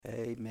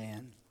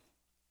Amen.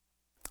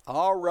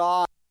 All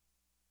right.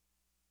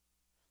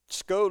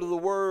 Let's go to the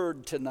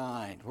Word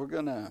tonight. We're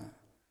going to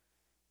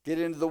get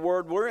into the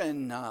Word. We're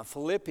in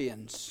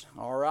Philippians,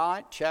 all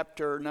right,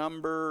 chapter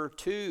number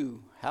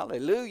 2.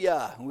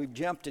 Hallelujah. We've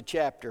jumped a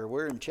chapter.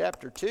 We're in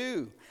chapter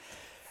 2.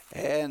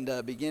 And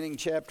beginning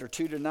chapter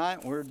 2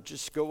 tonight, we're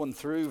just going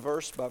through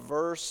verse by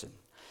verse and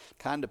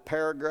kind of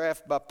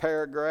paragraph by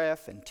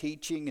paragraph and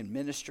teaching and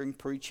ministering,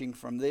 preaching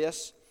from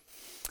this.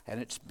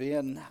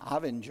 And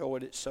I've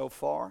enjoyed it so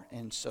far.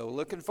 And so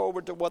looking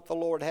forward to what the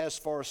Lord has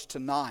for us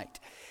tonight.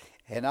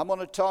 And I'm going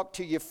to talk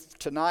to you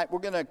tonight. We're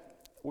going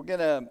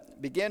to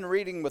begin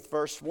reading with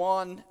verse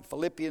 1,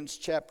 Philippians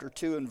chapter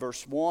 2 and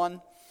verse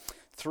 1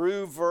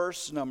 through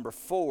verse number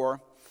 4.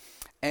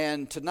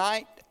 And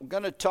tonight I'm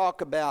going to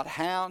talk about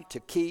how to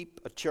keep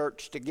a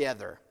church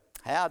together.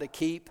 How to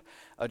keep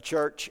a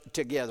church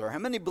together. How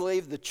many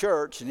believe the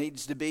church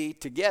needs to be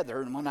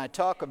together? And when I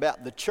talk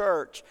about the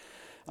church,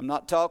 I'm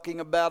not talking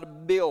about a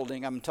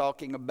building. I'm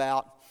talking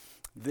about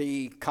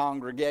the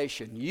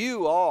congregation.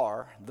 You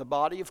are the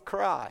body of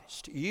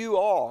Christ. You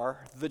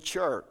are the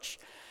church.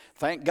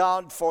 Thank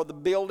God for the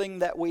building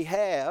that we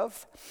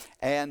have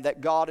and that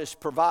God has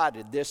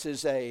provided. This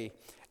is a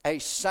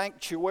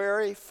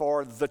sanctuary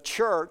for the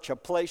church, a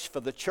place for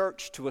the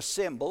church to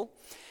assemble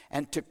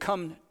and to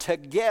come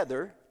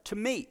together to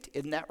meet.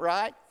 Isn't that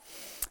right?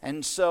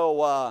 And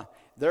so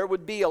there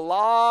would be a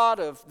lot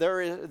of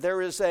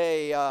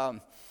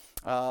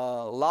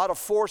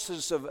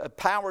forces of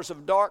powers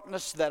of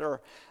darkness that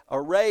are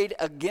arrayed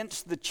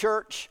against the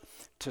church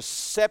to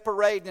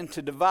separate and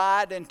to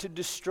divide and to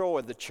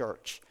destroy the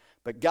church.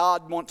 But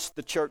God wants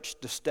the church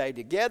to stay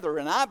together,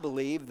 and I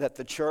believe that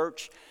the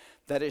church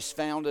that is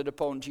founded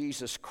upon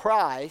Jesus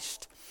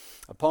Christ,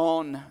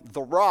 upon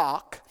the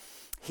rock,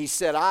 he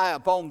said, I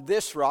upon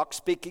this rock,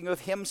 speaking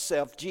of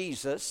himself,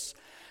 Jesus,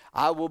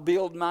 I will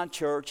build my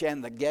church,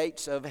 and the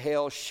gates of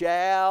hell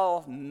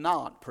shall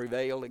not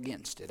prevail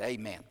against it.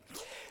 Amen.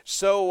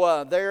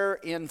 So there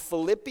in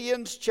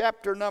Philippians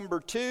chapter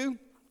number 2,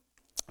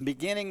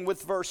 beginning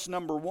with verse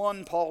number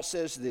 1, Paul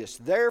says this,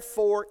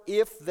 Therefore,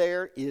 if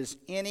there is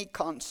any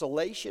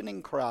consolation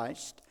in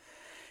Christ,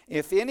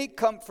 if any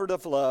comfort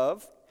of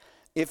love,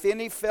 if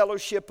any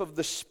fellowship of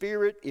the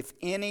Spirit, if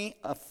any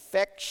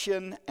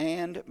affection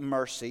and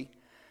mercy,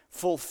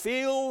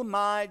 fulfill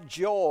my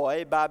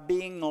joy by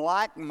being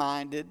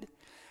like-minded,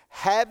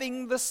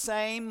 having the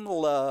same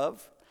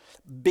love,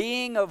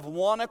 being of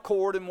one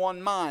accord and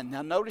one mind.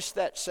 Now notice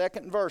that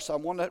second verse. I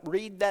want to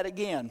read that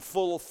again.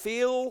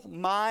 Fulfill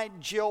my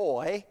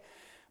joy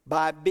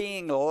by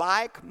being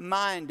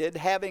like-minded,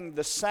 having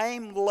the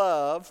same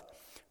love,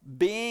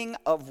 being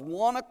of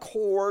one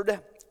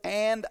accord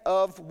and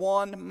of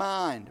one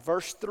mind.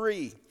 Verse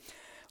 3.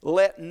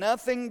 Let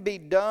nothing be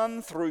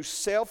done through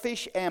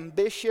selfish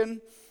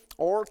ambition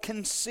or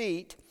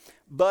conceit,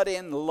 but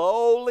in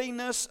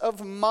lowliness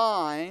of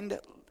mind,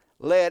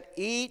 let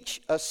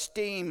each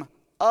esteem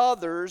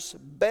others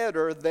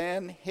better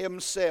than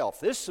himself.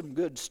 This is some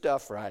good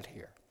stuff right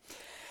here.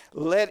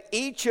 Let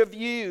each of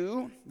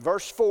you,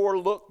 verse 4,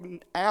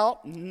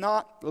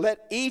 let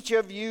each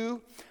of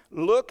you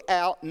look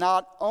out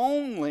not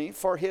only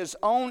for his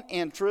own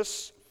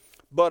interests,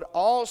 but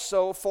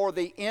also for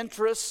the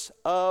interests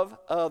of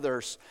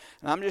others.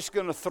 And I'm just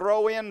going to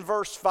throw in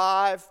verse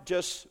 5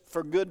 just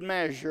for good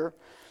measure.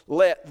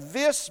 Let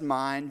this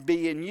mind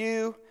be in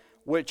you,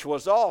 which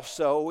was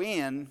also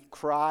in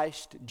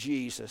Christ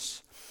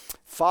Jesus.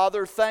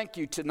 Father, thank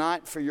you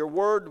tonight for your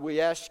word. We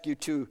ask you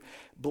to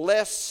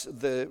bless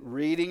the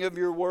reading of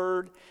your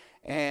word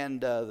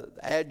and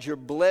add your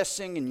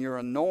blessing and your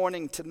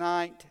anointing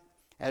tonight.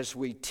 As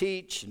we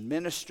teach and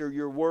minister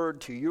your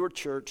word to your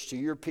church, to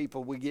your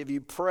people, we give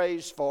you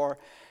praise for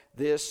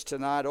this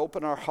tonight.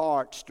 Open our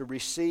hearts to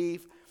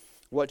receive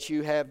what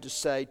you have to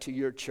say to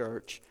your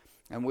church,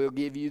 and we'll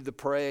give you the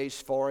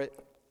praise for it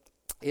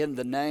in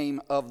the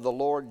name of the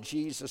Lord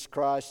Jesus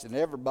Christ. And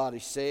everybody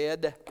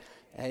said,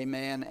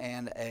 amen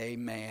and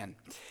amen.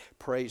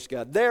 Praise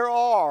God. There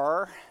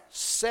are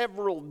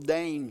several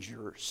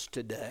dangers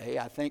today,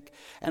 I think,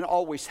 and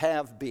always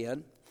have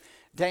been.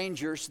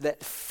 Dangers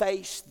that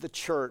face the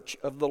church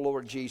of the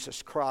Lord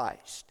Jesus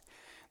Christ.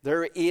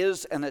 There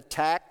is an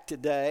attack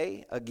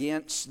today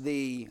against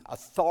the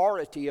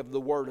authority of the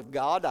Word of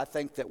God. I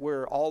think that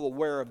we're all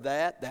aware of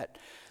that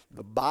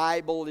the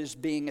Bible is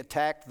being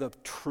attacked. The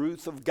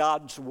truth of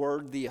God's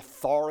Word, the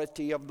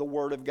authority of the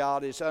Word of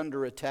God is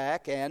under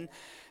attack, and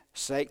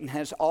Satan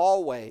has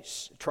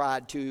always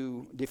tried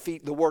to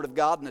defeat the Word of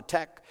God and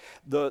attack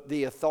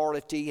the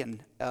authority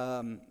and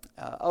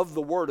of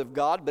the Word of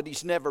God, but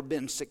he's never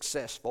been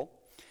successful.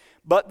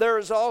 But there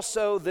is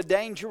also the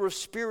danger of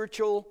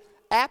spiritual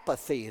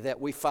apathy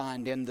that we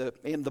find in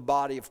the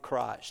body of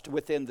Christ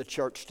within the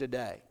church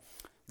today.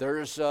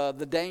 There's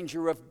the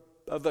danger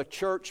of a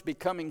church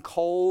becoming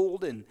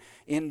cold and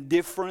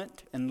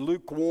indifferent and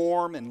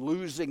lukewarm and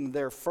losing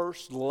their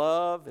first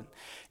love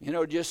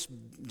and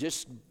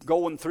just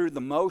going through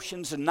the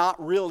motions and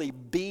not really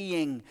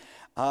being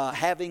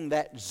having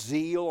that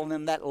zeal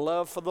and that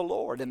love for the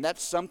Lord. And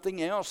that's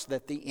something else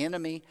that the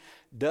enemy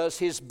does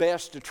his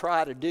best to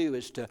try to do,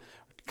 is to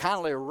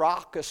kind of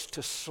rock us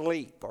to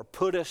sleep or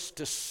put us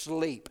to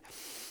sleep.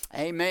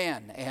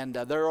 Amen. And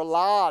there are a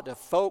lot of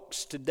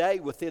folks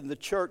today within the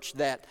church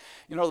that,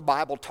 the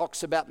Bible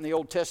talks about in the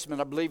Old Testament,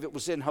 I believe it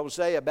was in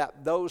Hosea,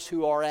 about those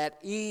who are at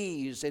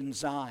ease in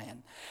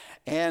Zion.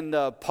 And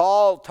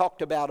Paul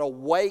talked about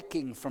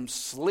awaking from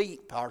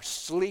sleep, our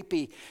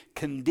sleepy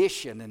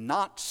condition, and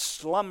not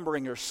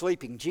slumbering or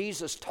sleeping.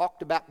 Jesus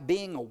talked about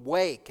being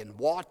awake and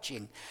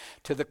watching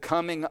to the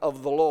coming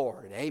of the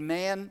Lord.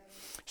 Amen.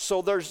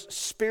 So there's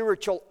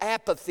spiritual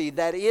apathy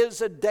that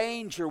is a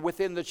danger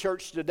within the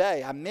church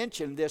today. I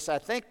mentioned this, I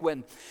think,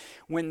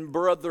 when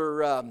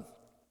Brother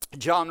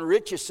John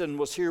Richardson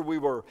was here. We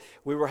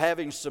were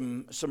having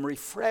some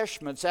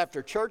refreshments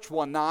after church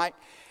one night.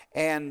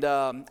 And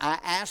I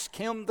asked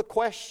him the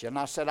question.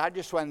 I said, I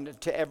just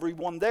went to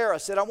everyone there. I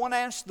said, I want to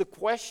ask the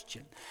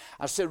question.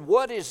 I said,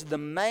 what is the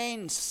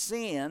main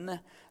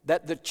sin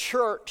that the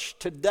church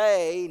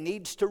today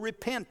needs to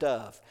repent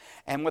of?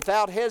 And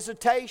without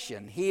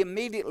hesitation, he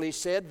immediately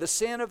said, the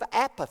sin of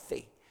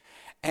apathy.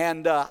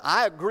 And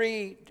I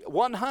agree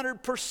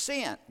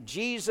 100%.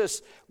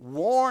 Jesus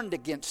warned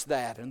against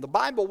that, and the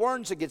Bible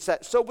warns against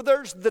that. So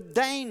there's the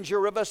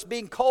danger of us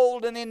being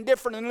cold and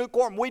indifferent and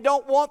lukewarm. We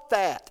don't want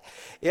that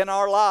in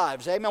our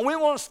lives. Amen. We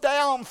want to stay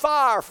on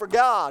fire for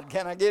God.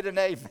 Can I get an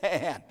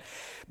amen?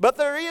 But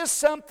there is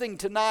something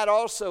tonight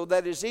also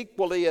that is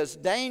equally as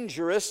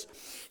dangerous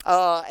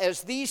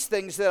as these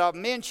things that I've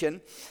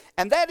mentioned,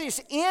 and that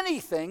is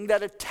anything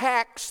that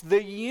attacks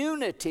the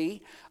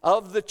unity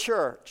of the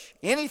church.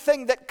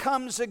 Anything that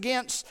comes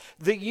against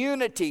the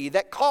unity,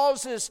 that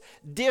causes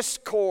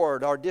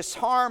discord or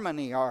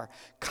disharmony or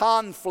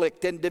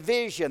conflict and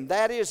division.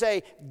 That is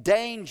a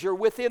danger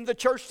within the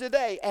church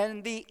today.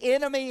 And the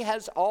enemy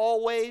has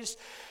always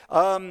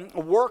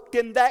worked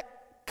in that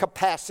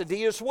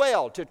capacity as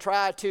well, to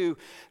try to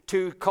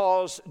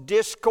cause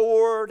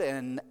discord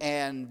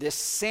and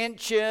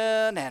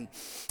dissension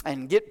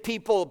and get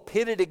people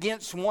pitted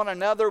against one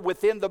another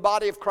within the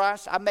body of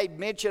Christ. I made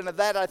mention of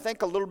that, I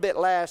think, a little bit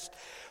last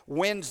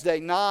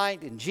Wednesday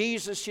night. And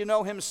Jesus,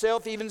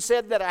 himself even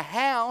said that a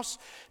house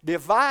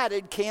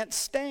divided can't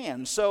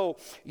stand. So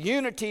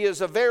unity is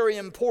a very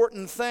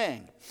important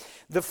thing.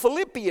 The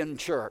Philippian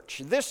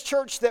church, this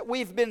church that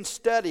we've been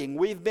studying,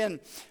 we've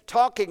been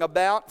talking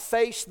about,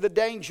 faced the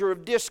danger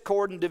of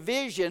discord and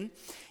division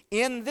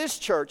in this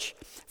church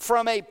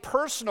from a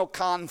personal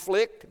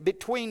conflict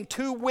between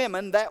two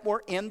women that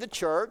were in the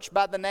church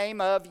by the name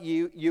of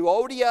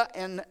Euodia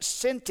and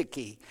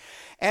Syntyche.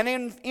 And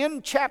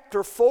in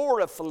chapter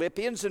 4 of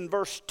Philippians, in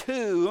verse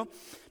 2,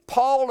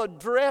 Paul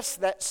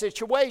addressed that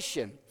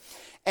situation.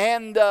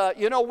 And,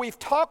 we've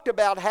talked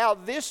about how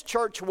this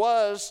church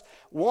was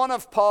one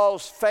of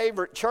Paul's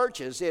favorite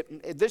churches.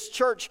 This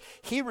church,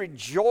 he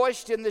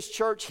rejoiced in this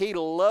church. He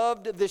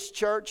loved this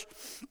church.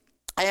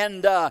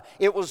 And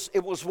it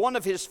was one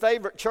of his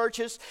favorite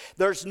churches.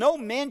 There's no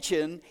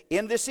mention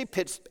in this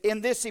epistle,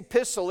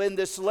 in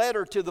this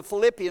letter to the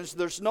Philippians,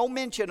 there's no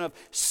mention of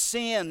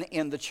sin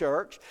in the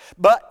church.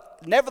 But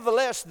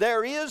nevertheless,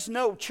 there is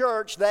no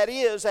church that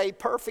is a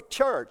perfect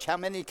church. How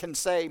many can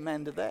say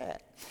amen to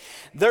that?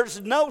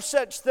 There's no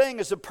such thing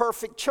as a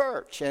perfect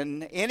church,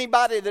 and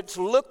anybody that's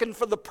looking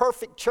for the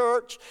perfect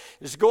church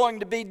is going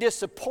to be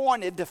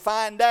disappointed to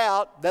find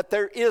out that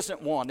there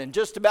isn't one. And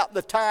just about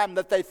the time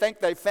that they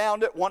think they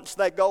found it, once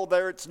they go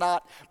there, it's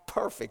not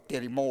perfect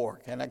anymore.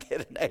 Can I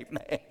get an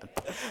amen?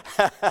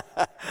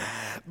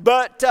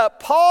 But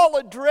Paul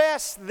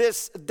addressed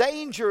this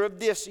danger of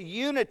this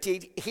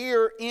unity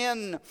here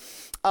in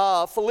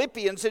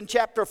Philippians in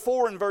chapter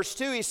 4 and verse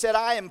 2. He said,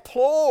 I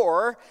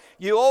implore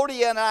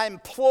Euodia and I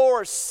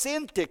implore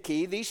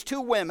Syntyche, these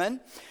two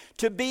women,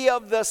 to be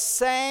of the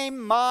same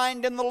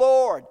mind in the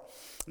Lord.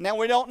 Now,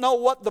 we don't know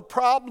what the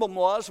problem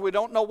was. We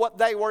don't know what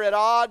they were at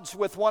odds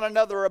with one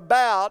another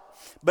about.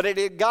 But it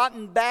had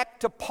gotten back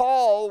to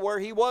Paul, where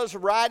he was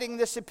writing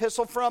this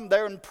epistle from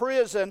there in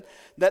prison,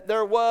 that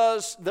there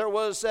was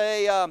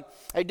a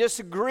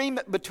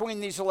disagreement between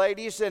these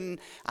ladies. And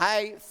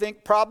I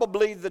think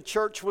probably the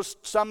church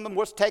some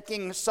was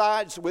taking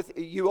sides with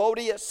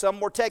Euodia, some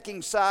were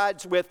taking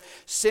sides with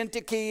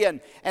Syntyche,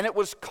 and it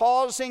was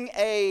causing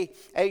a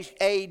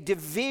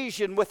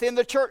division within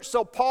the church.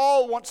 So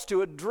Paul wants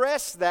to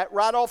address that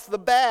right off the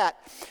bat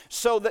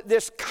so that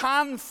this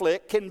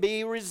conflict can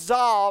be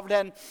resolved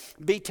and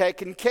be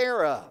taken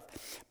care of.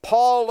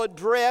 Paul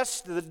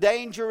addressed the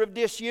danger of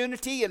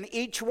disunity in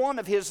each one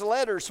of his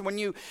letters. When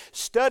you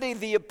study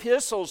the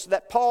epistles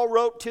that Paul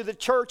wrote to the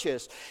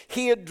churches,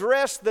 he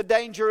addressed the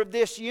danger of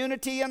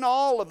disunity in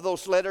all of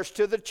those letters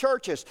to the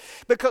churches.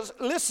 Because,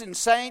 listen,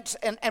 saints,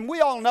 and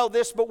we all know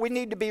this, but we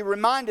need to be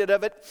reminded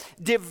of it,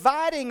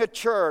 dividing a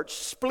church,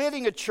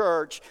 splitting a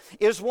church,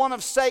 is one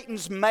of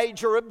Satan's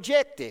major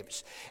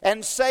objectives.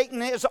 And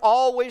Satan is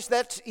always,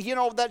 that's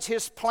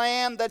his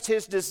plan, that's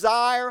his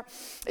desire,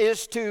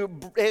 is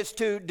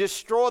to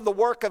destroy the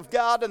work of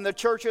God and the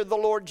church of the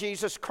Lord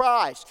Jesus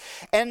Christ.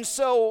 And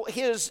so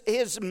his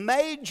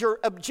major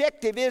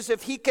objective is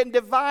if he can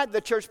divide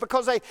the church,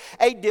 because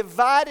a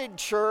divided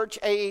church,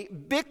 a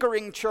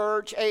bickering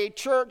church, a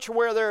church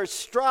where there's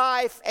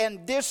strife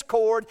and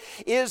discord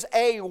is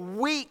a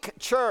weak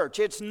church.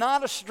 It's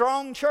not a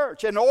strong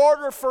church. In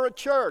order for a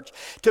church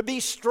to be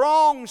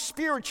strong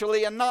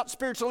spiritually and not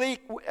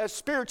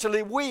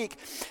spiritually weak,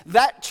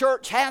 that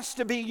church has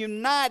to be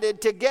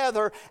united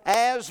together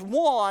as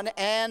one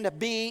and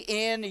be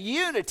in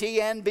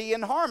unity and be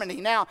in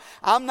harmony. Now,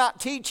 I'm not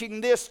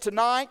teaching this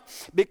tonight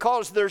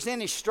because there's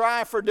any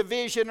strife or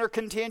division or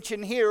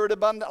contention here at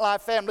Abundant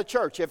Life Family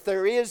Church. If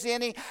there is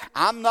any,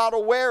 I'm not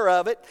aware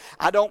of it.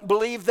 I don't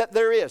believe that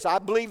there is. I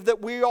believe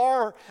that we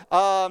are,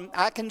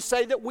 I can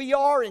say that we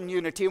are in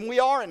unity and we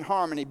are in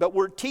harmony, but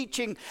we're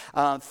teaching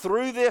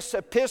through this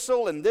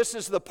epistle, and this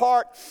is a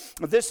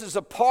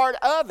part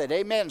of it.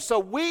 Amen. So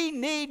we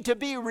need to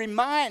be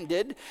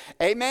reminded,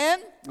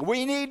 amen?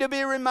 We need to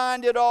be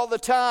reminded all the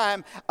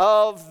time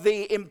of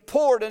the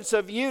importance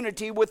of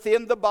unity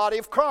within the body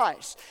of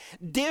Christ.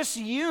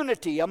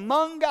 Disunity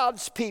among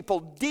God's people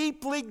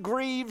deeply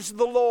grieves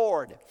the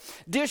Lord.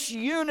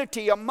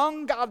 Disunity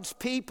among God's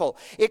people,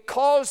 it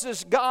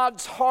causes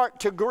God's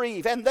heart to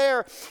grieve. And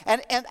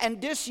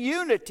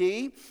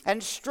disunity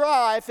and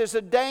strife is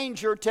a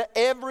danger to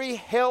every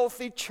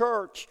healthy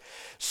church.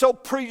 So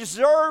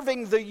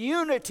preserving the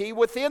unity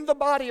within the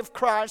body of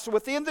Christ,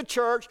 within the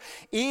church,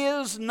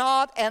 is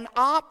not an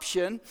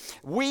option.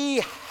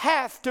 We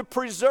have to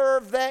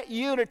preserve that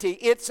unity.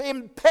 It's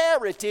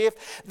imperative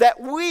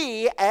that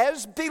we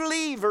as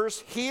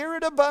believers here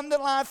at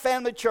Abundant Life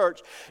Family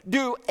Church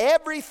do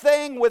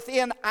everything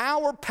within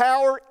our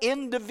power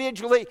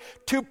individually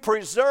to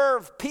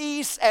preserve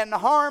peace and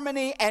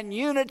harmony and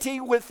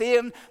unity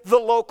within the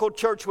local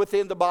church,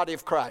 within the body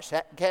of Christ.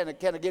 Can I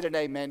get an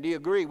amen? Do you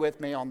agree with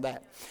me on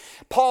that?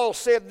 Paul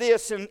said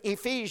this in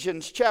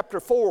Ephesians chapter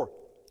 4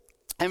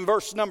 and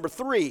verse number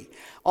 3.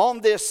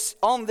 On this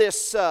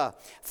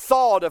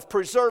thought of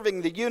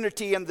preserving the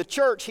unity in the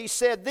church, he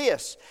said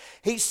this.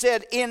 He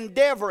said,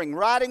 endeavoring,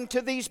 writing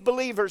to these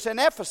believers in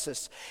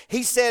Ephesus,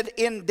 he said,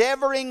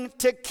 endeavoring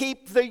to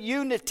keep the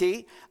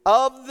unity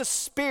of the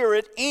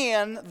Spirit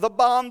in the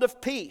bond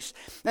of peace.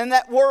 And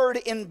that word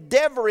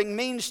endeavoring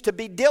means to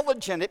be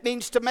diligent. It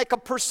means to make a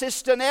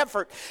persistent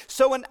effort.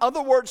 So in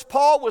other words,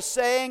 Paul was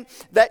saying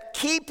that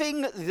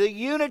keeping the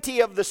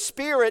unity of the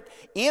Spirit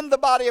in the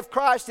body of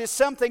Christ is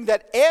something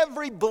that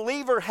every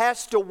believer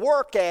has to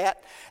work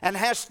at and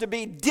has to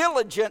be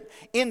diligent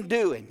in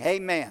doing.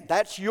 Amen.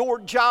 That's your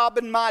job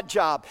and my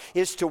job,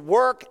 is to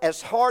work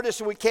as hard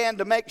as we can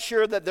to make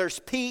sure that there's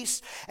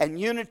peace and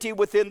unity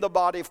within the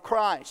body of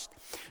Christ.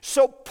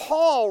 So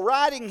Paul,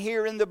 writing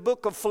here in the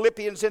book of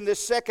Philippians in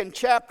this second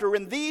chapter,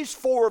 in these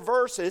 4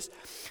 verses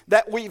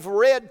that we've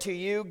read to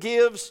you,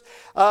 gives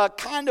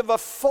kind of a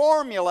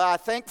formula, I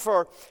think,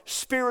 for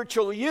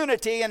spiritual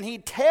unity. And he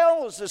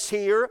tells us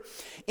here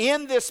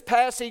in this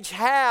passage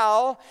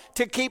how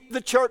to keep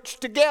the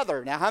church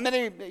together. Now, how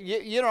many,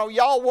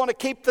 y'all want to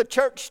keep the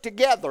church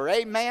together?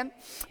 Amen?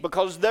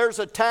 Because there's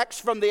attacks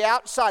from the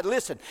outside.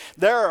 Listen,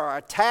 there are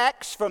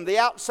attacks from the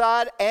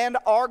outside and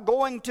are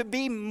going to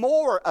be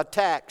more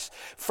attacks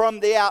from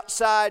the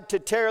outside to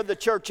tear the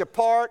church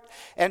apart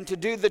and to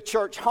do the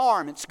church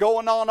harm. It's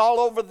going on all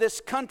over this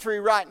country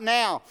right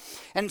now.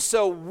 And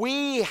so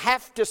we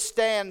have to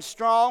stand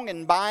strong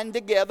and bind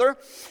together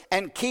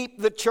and keep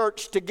the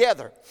church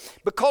together.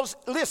 Because,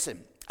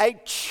 listen, a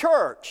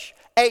church,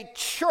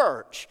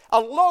 a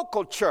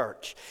local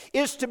church,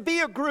 is to be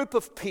a group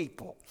of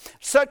people,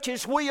 such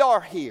as we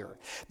are here,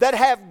 that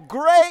have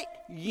great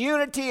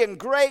unity and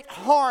great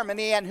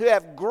harmony and who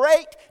have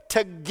great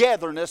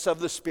togetherness of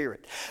the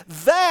Spirit.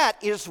 That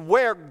is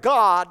where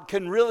God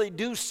can really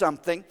do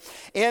something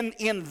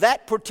in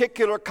that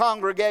particular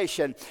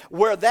congregation,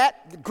 where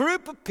that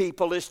group of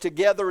people is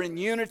together in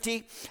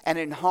unity and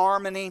in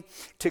harmony,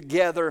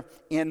 together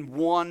in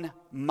one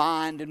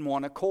mind and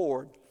one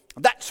accord.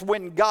 That's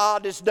when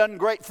God has done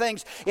great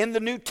things in the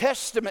New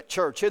Testament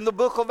church, in the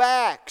book of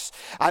Acts.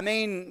 I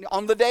mean,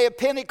 on the day of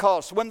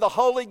Pentecost, when the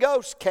Holy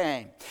Ghost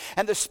came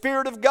and the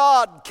Spirit of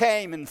God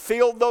came and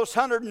filled those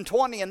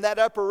 120 in that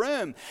upper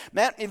room.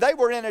 Man, they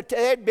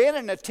had been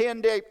in a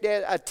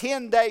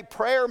 10-day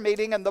prayer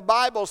meeting, and the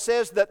Bible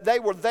says that they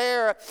were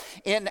there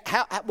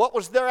what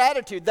was their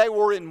attitude? They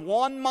were in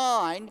one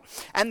mind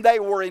and they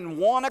were in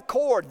one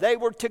accord. They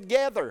were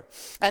together,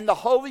 and the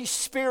Holy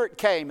Spirit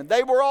came, and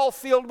they were all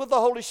filled with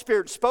the Holy Spirit,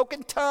 spoke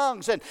in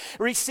tongues, and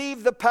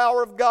received the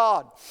power of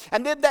God.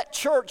 And then that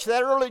church,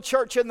 that early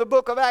church in the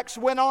book of Acts,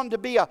 went on to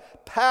be a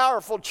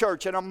powerful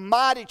church and a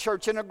mighty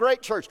church and a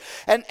great church.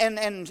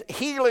 And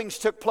healings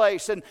took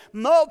place and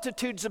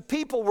multitudes of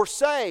people were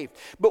saved.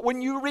 But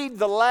when you read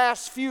the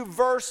last few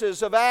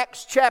verses of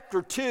Acts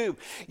chapter 2,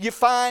 you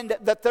find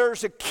that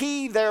there's a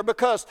key there,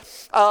 because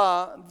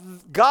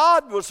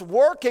God was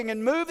working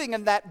and moving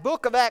in that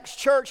book of Acts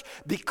church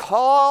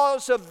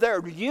because of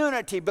their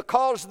unity,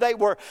 because they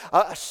were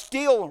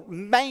still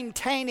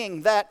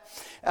maintaining that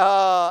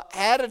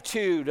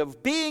attitude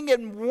of being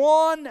in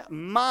one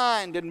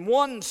mind and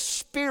one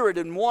spirit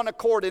and one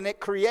accord. And it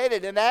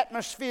created an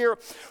atmosphere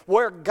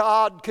where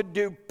God could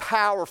do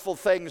powerful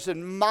things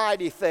and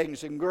mighty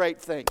things and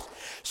great things.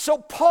 So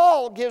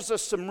Paul gives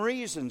us some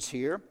reasons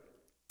here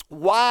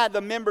why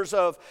the members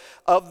of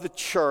the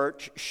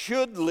church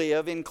should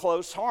live in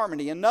close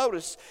harmony. And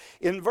notice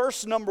in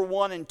verse number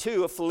 1 and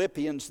 2 of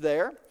Philippians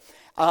there,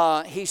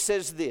 he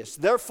says this: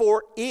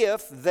 therefore,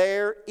 if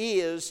there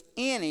is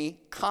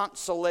any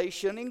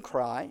consolation in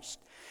Christ,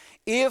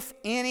 if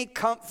any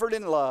comfort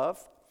in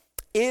love,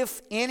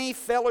 if any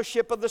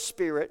fellowship of the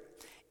Spirit,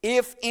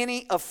 if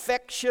any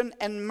affection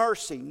and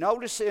mercy.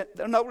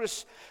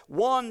 Notice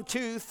 1,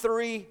 2,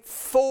 3,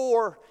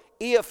 4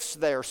 ifs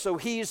there. So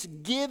he's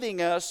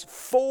giving us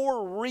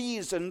 4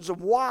 reasons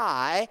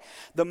why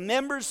the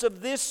members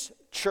of this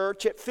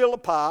church at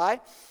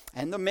Philippi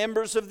and the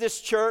members of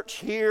this church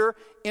here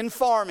in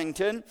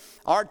Farmington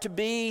are to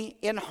be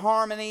in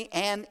harmony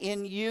and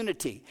in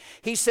unity.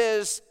 He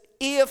says,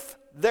 if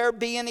there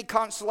be any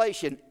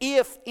consolation,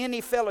 if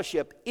any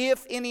fellowship,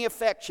 if any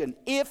affection,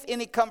 if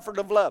any comfort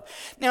of love.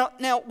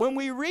 Now, when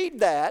we read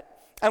that,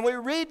 and we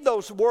read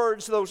those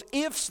words, those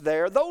ifs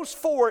there, those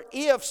 4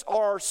 ifs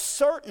are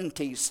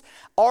certainties,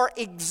 are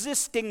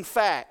existing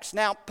facts.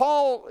 Now,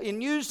 Paul,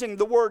 in using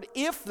the word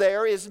if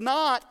there, is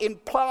not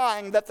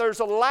implying that there's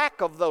a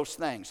lack of those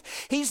things.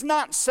 He's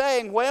not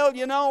saying, well,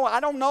 I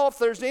don't know if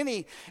there's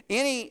any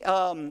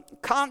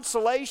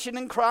consolation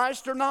in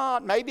Christ or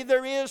not. Maybe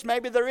there is,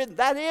 maybe there isn't.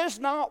 That is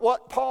not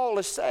what Paul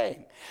is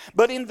saying.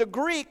 But in the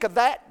Greek,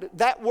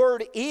 that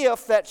word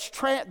if,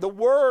 the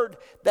word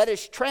that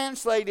is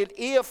translated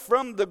if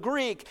from the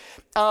Greek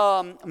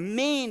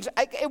means,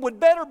 it would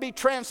better be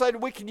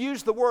translated, we could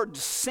use the word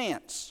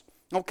since,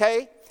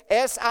 okay?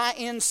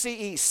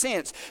 S-I-N-C-E,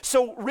 since.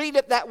 So read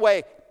it that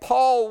way.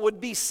 Paul would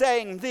be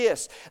saying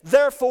this: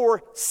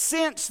 therefore,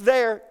 since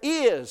there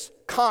is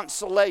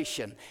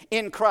consolation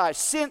in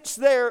Christ, since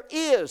there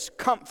is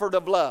comfort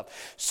of love.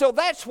 So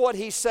that's what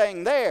he's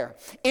saying there.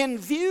 In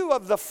view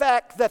of the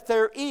fact that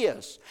there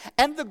is,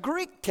 and the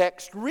Greek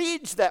text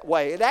reads that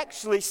way. It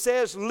actually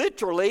says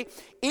literally,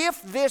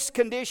 if this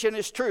condition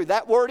is true.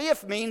 That word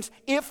if means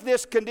if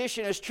this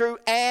condition is true,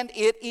 and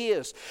it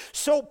is.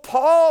 So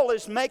Paul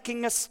is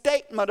making a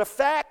statement of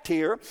fact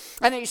here,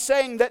 and he's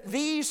saying that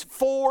these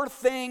 4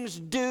 things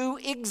do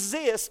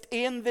exist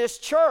in this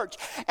church.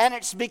 And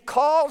it's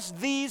because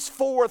these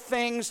 4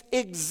 things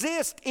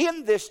exist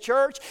in this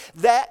church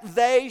that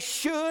they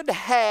should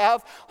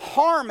have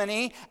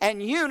harmony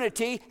and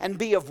unity and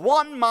be of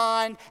one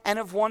mind and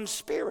of one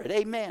spirit.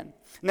 Amen.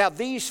 Now,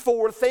 these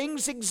 4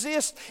 things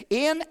exist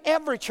in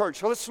every church.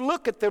 So let's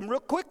look at them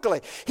real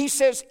quickly. He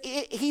says,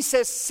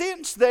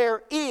 since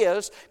there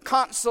is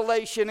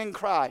consolation in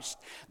Christ.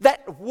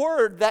 That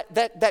word,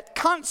 that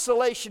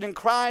consolation in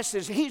Christ,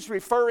 is he's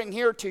referring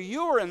here to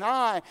you and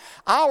I,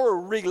 our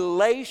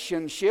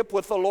relationship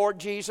with the Lord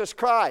Jesus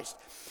Christ.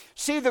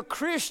 See, the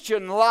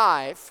Christian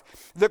life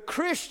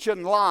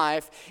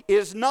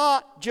is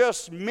not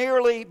just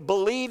merely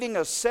believing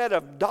a set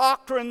of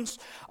doctrines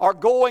or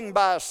going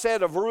by a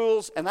set of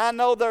rules. And I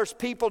know there's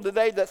people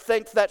today that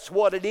think that's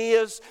what it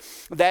is,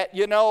 that,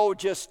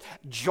 just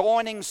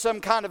joining some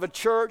kind of a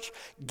church,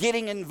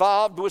 getting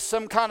involved with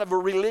some kind of a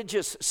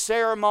religious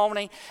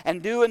ceremony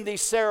and doing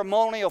these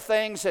ceremonial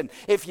things. And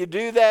if you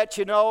do that,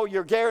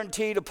 you're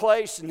guaranteed a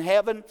place in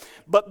heaven.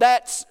 But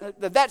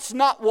that's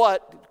not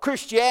what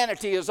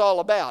Christianity is all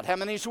about. How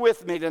many's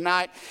with me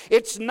tonight?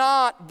 It's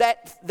not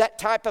that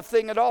type of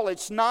thing at all.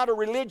 It's not a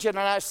religion. And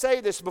I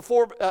say this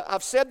before,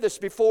 I've said this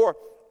before,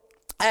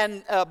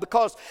 and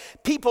because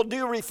people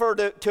do refer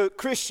to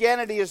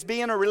Christianity as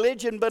being a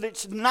religion, but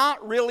it's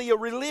not really a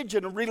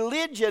religion.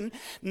 Religion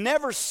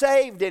never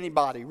saved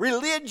anybody.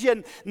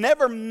 Religion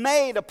never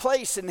made a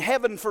place in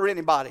heaven for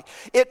anybody.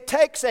 It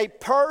takes a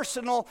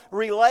personal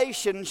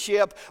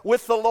relationship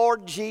with the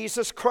Lord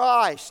Jesus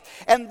Christ.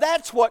 And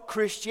that's what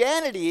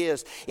Christianity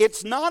is.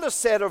 It's not a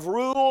set of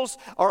rules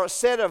or a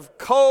set of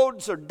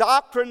codes or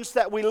doctrines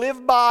that we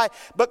live by,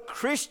 but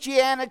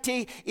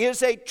Christianity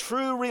is a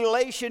true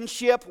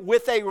relationship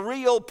with a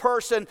real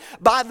person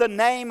by the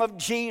name of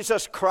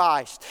Jesus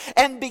Christ.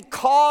 And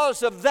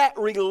because of that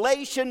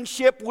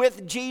relationship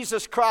with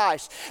Jesus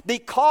Christ,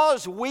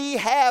 because we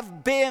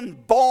have been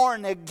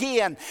born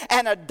again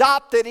and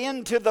adopted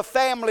into the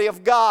family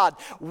of God,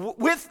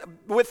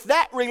 with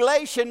that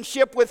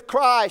relationship with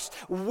Christ,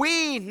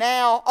 we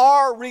now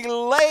are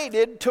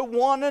related to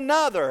one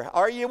another.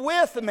 Are you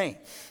with me?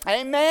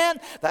 Amen?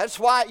 That's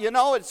why,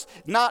 it's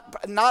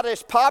not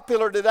as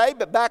popular today,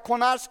 but back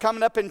when I was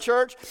coming up in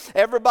church,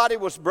 everybody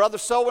was brother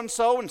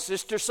so-and-so and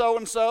sister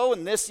so-and-so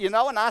and this, and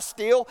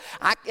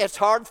it's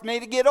hard for me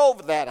to get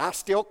over that. I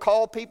still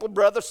call people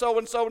brother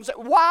so-and-so and say,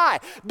 why?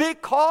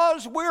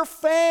 Because we're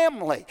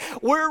family.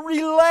 We're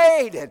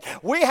related.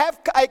 We have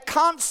a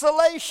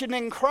consolation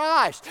in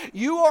Christ.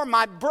 You are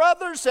my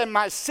brothers and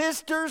my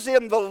sisters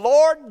in the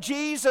Lord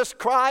Jesus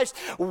Christ.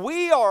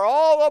 We are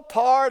all a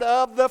part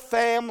of the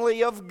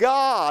family of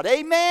God.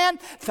 Amen?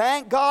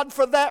 Thank God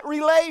for that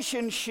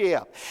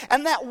relationship.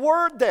 And that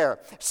word there,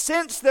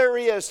 since there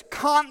is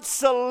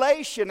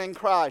consolation in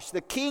Christ,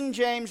 the King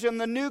James and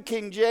the New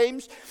King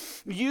James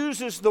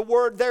uses the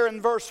word there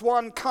in verse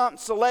 1,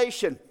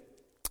 consolation.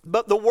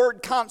 But the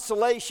word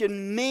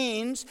consolation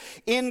means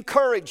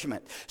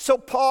encouragement. So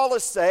Paul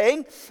is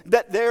saying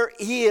that there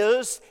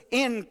is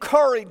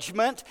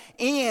encouragement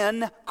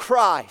in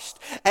Christ.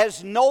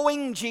 As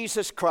knowing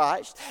Jesus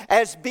Christ,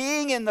 as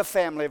being in the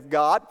family of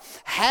God,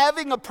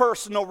 having a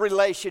personal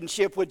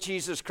relationship with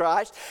Jesus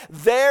Christ,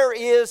 there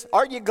is,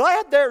 are you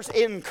glad there's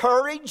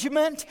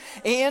encouragement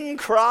in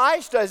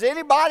Christ? Is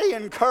anybody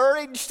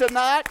encouraged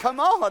tonight? Come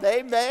on,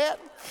 amen.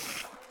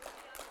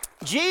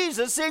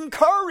 Jesus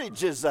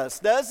encourages us,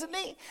 doesn't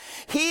he?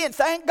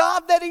 Thank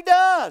God that he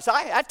does.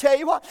 I tell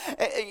you what,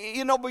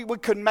 we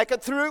couldn't make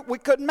it through. We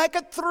couldn't make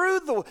it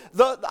through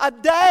a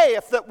day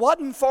if that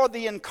wasn't for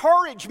the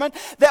encouragement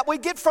that we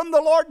get from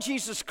the Lord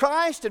Jesus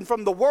Christ and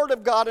from the Word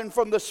of God and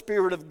from the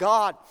Spirit of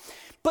God.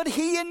 But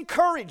he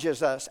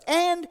encourages us,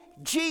 and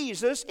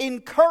Jesus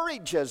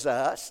encourages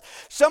us.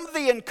 Some of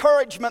the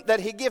encouragement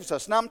that he gives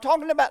us. Now I'm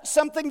talking about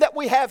something that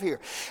we have here.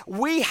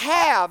 We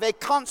have a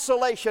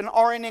consolation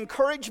or an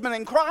encouragement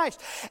in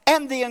Christ.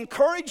 And the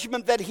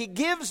encouragement that he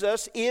gives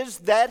us is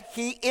that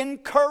he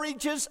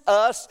encourages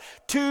us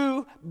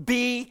to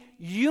be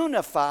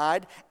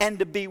unified and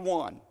to be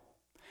one.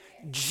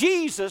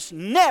 Jesus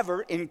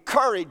never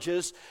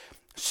encourages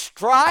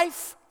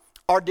strife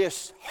or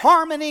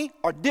disharmony,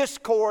 or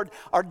discord,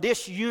 or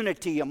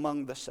disunity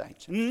among the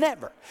saints.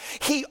 Never.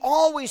 He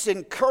always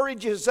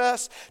encourages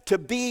us to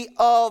be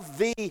of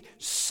the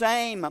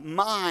same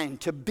mind,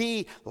 to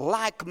be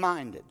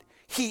like-minded.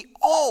 He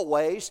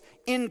always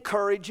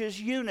encourages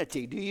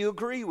unity. Do you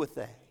agree with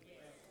that?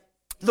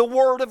 The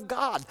Word of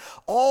God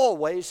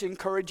always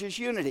encourages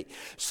unity.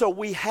 So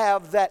we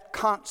have that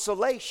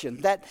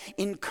consolation, that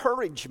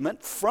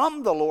encouragement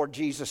from the Lord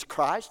Jesus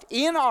Christ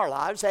in our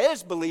lives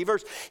as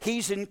believers.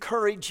 He's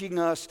encouraging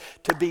us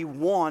to be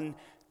one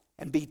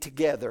and be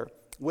together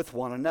with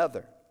one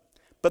another.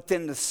 But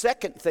then the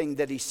second thing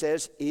that he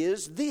says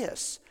is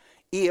this: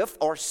 if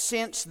or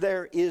since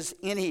there is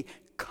any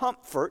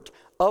comfort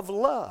of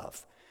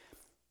love.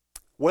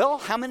 Well,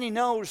 how many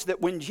knows that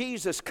when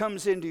Jesus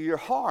comes into your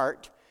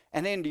heart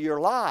and into your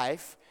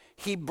life,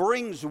 he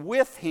brings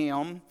with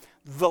him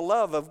the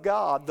love of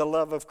God, the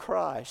love of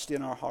Christ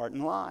in our heart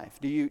and life.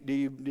 Do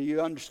you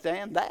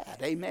understand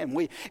that?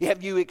 Amen.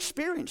 Have you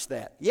experienced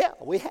that? Yeah,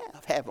 we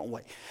have, haven't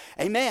we?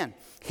 Amen.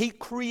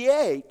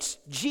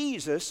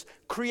 Jesus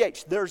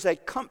creates. There's a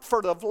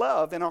comfort of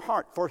love in our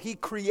heart, for he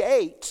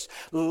creates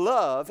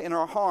love in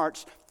our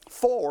hearts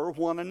for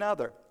one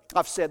another.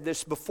 I've said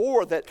this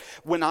before, that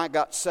when I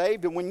got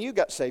saved and when you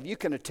got saved, you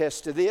can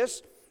attest to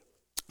this,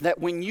 that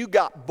when you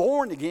got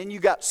born again, you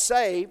got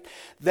saved,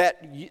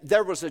 that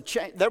there was a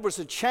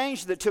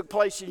change that took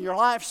place in your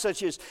life,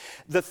 such as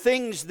there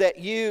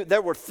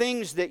were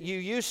things that you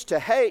used to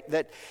hate,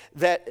 that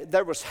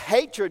there was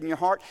hatred in your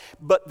heart,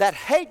 but that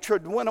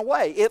hatred went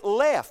away. It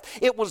left.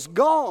 It was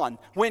gone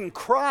when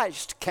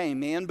Christ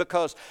came in,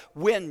 because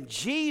when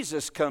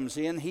Jesus comes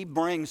in, he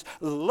brings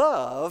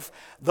love,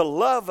 the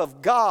love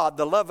of God,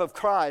 the love of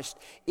Christ,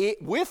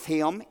 with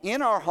him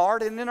in our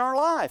heart and in our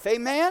life.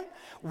 Amen?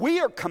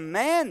 We are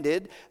commanded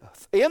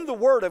in the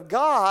Word of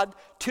God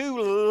to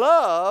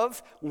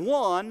love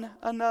one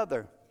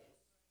another.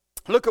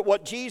 Look at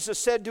what Jesus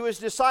said to his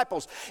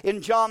disciples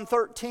in John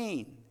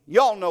 13.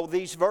 Y'all know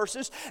these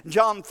verses,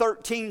 John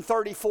 13,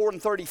 34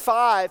 and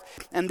 35.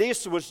 And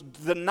this was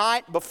the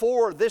night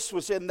before. This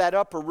was in that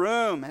upper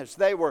room as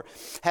they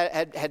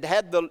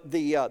had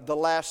the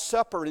Last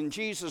Supper, and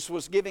Jesus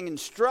was giving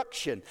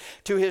instruction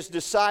to his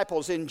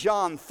disciples in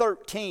John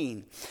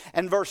 13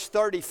 and verse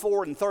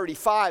 34 and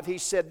 35. He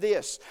said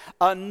this: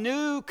 "A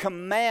new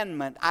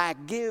commandment I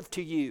give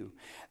to you,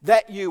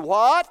 that you"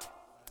 what?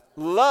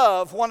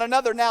 "Love one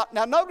another." Now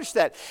notice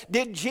that.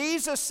 Did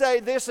Jesus say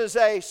this is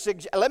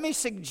let me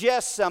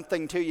suggest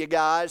something to you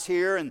guys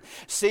here and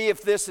see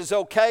if this is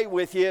okay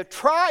with you.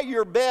 Try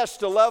your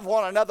best to love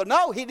one another.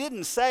 No, he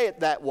didn't say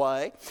it that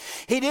way.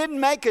 He didn't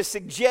make a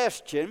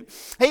suggestion.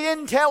 He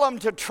didn't tell them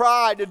to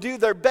try to do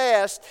their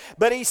best,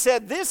 but he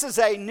said, "This is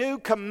a new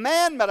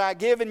commandment I've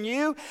given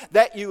you,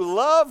 that you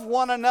love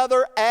one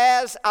another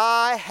as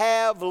I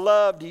have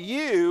loved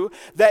you,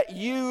 that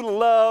you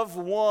love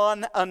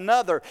one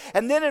another."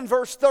 And then in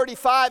verse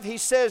 35, he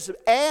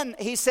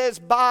says,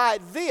 by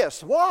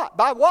this. What?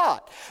 By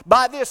what?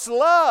 By this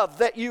love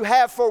that you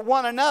have for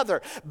one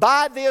another.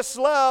 By this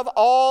love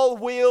all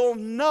will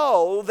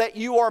know that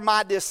you are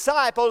my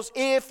disciples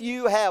if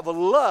you have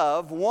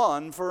love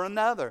one for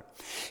another.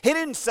 He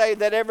didn't say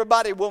that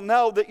everybody will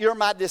know that you're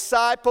my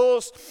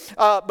disciples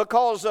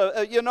because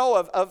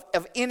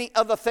of any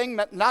other thing,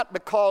 not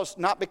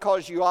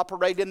because you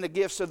operate in the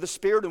gifts of the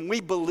Spirit, and we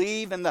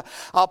believe in the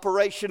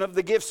operation of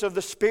the gifts of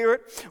the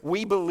Spirit.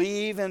 We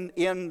believe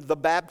in the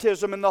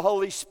baptism in the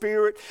Holy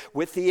Spirit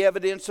with the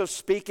evidence of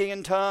speaking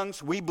in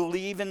tongues. We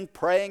believe in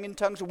praying in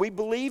tongues. We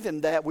believe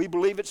in that. We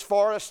believe it's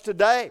for us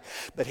today.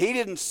 But he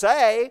didn't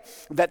say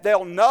that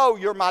they'll know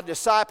you're my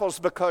disciples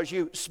because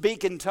you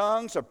speak in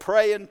tongues or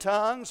pray in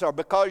tongues or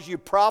because you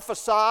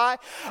prophesy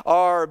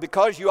or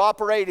because you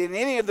operate in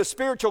any of the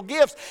spiritual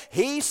gifts.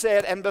 He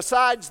said, and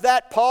besides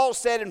that, Paul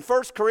said in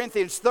 1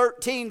 Corinthians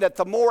 13 that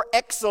the more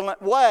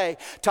excellent way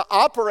to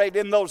operate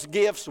in those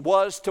gifts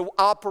was to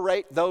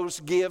operate those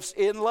gifts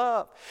in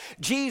love.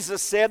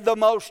 Jesus said the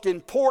most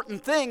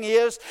important thing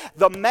is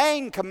the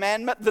main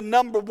commandment, the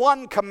number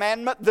one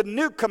commandment, the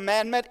new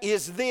commandment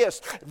is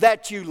this,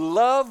 that you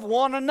love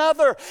one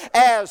another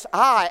as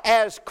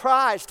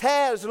Christ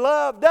has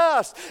loved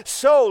us,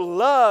 so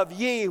love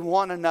ye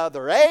one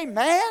another.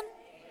 Amen?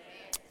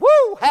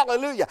 Woo,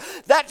 hallelujah.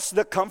 That's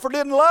the comfort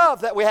and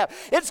love that we have.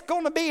 It's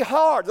going to be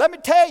hard. Let me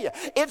tell you,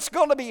 it's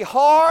going to be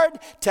hard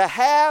to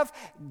have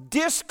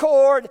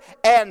discord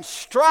and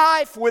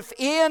strife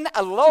within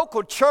a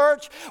local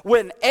church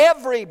when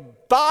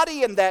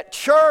everybody in that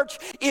church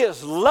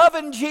is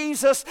loving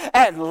Jesus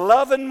and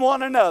loving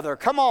one another.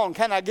 Come on,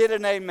 can I get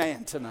an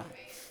amen tonight?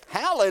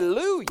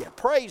 Hallelujah.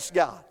 Praise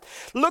God.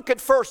 Look at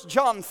 1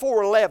 John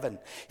 4:11.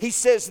 He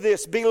says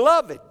this,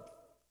 Beloved,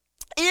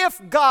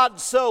 if God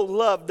so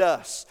loved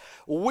us,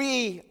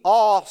 we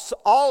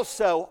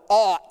also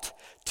ought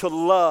to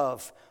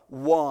love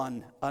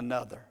one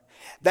another.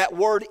 That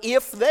word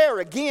if there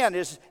again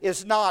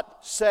is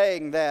not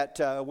saying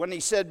that when he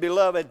said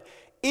beloved,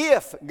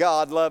 if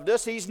God loved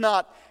us, he's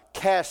not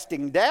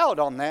casting doubt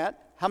on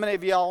that. How many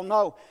of y'all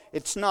know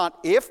it's not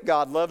if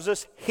God loves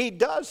us, he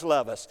does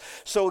love us.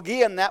 So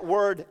again, that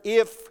word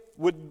if,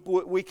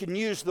 we can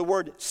use the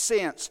word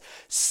since.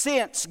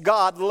 Since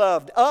God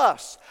loved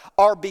us,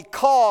 or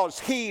because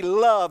he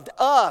loved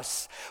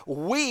us,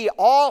 we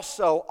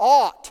also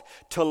ought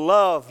to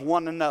love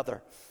one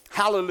another.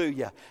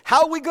 Hallelujah.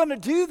 How are we going to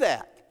do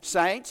that,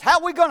 saints? How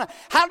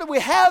do we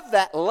have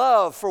that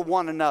love for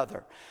one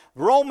another?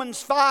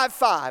 Romans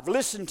 5:5.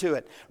 Listen to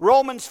it.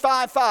 Romans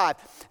 5:5.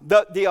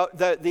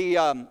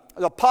 The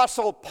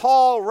Apostle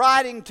Paul,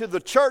 writing to the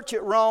church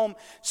at Rome,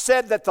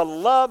 said that the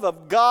love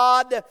of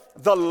God,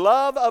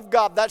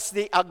 that's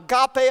the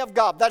agape of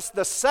God. That's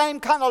the same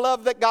kind of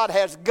love that God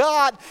has.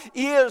 God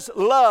is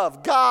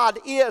love. God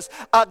is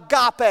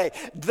agape.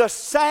 The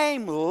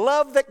same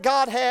love that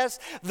God has,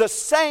 the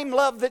same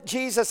love that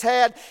Jesus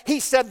had. He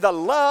said the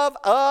love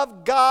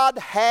of God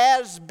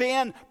has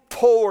been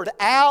poured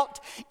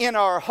out in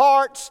our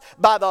hearts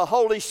by the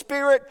Holy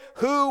Spirit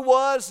who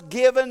was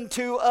given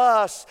to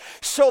us.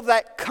 So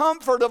that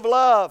comfort of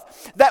love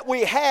that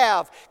we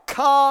have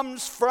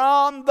comes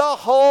from the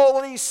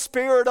Holy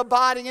Spirit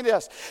abiding in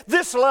us.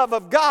 This love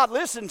of God,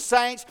 listen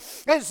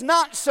saints, is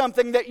not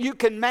something that you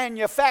can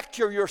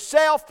manufacture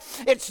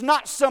yourself. It's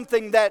not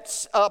something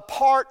that's a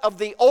part of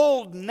the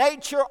old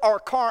nature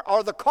or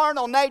the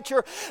carnal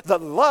nature. The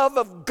love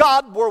of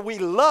God where we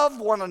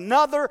love one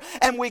another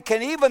and we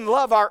can even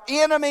love our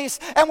enemies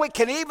and we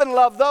can even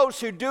love those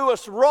who do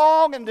us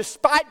wrong and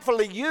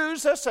despitefully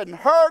use us and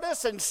hurt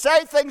us and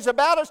say things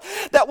about us,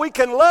 that we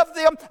can love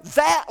them.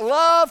 That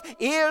love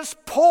is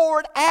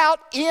poured out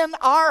in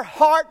our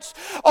hearts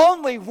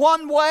only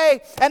one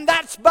way, and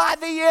that's by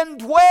the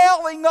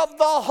indwelling of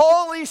the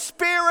Holy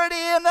Spirit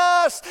in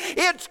us.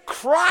 It's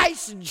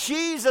Christ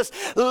Jesus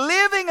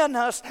living in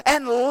us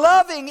and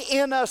loving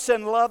in us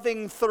and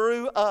loving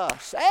through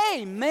us.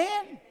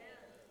 Amen.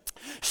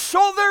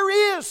 So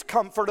there is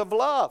comfort of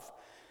love.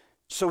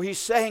 So he's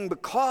saying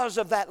because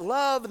of that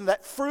love and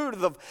that fruit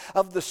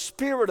of the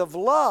Spirit of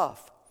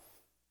love,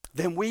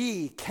 then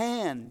we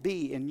can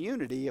be in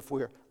unity if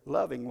we're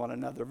loving one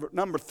another.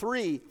 Number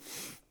 3,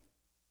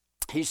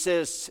 he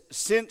says,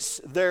 since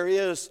there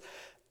is,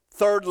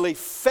 thirdly,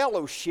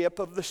 fellowship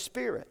of the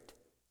Spirit.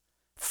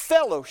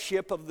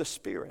 Fellowship of the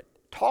Spirit.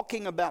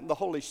 Talking about the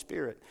Holy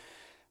Spirit.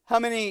 How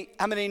many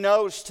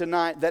knows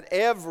tonight that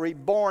every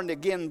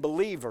born-again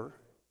believer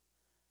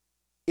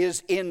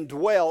is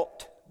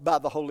indwelt by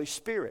the Holy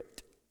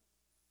Spirit?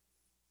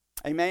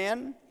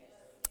 Amen?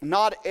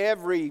 Not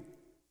every,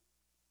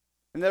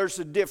 and there's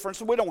a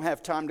difference. We don't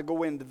have time to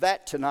go into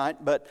that tonight,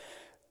 but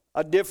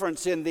a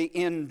difference in the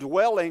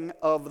indwelling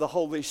of the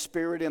Holy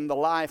Spirit in the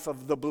life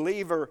of the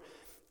believer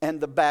and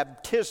the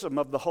baptism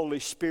of the Holy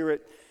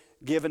Spirit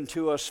given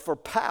to us for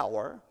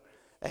power.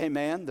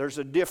 Amen. There's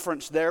a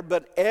difference there,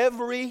 but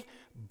every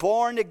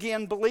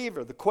born-again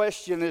believer, the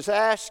question is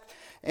asked,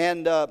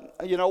 and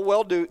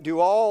do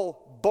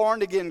all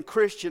born-again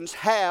Christians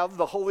have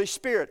the Holy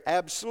Spirit?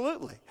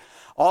 Absolutely.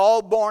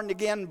 All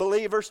born-again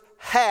believers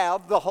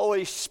have the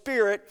Holy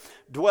Spirit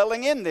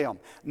dwelling in them.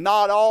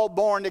 Not all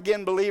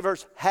born-again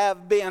believers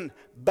have been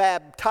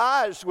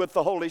baptized with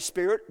the Holy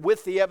Spirit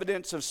with the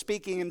evidence of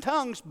speaking in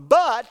tongues,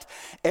 but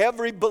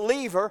every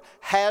believer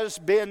has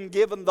been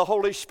given the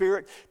Holy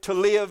Spirit to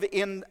live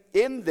in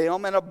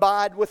them and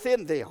abide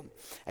within them.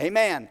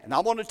 Amen. And I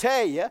want to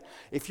tell you,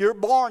 if you're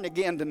born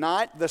again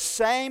tonight, the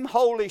same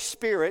Holy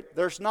Spirit,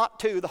 there's not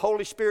two, the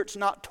Holy Spirit's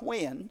not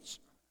twins.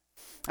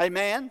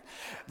 Amen.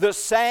 The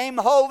same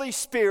Holy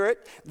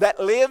Spirit that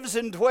lives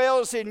and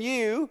dwells in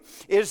you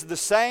is the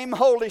same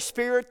Holy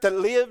Spirit that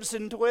lives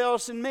and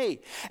dwells in me.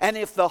 And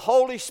if the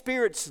Holy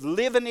Spirit's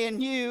living in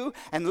you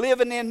and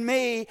living in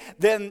me,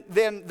 then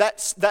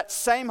that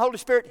same Holy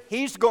Spirit,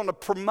 He's going to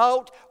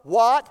promote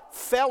what?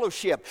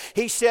 Fellowship.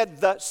 He said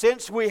that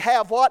since we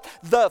have what?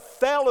 The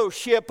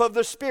fellowship of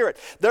the Spirit.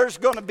 There's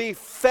going to be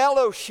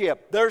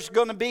fellowship. There's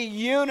going to be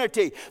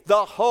unity.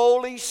 The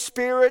Holy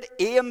Spirit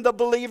in the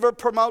believer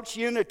promotes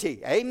unity.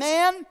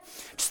 Amen?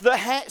 It's the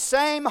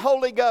same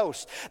Holy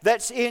Ghost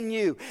that's in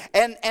you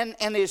and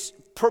is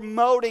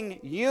promoting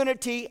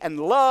unity and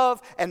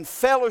love and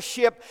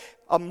fellowship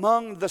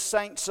among the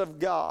saints of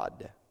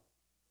God.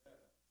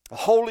 The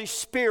Holy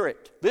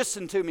Spirit,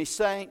 listen to me,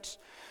 saints,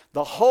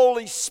 the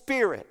Holy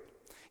Spirit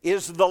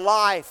is the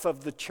life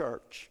of the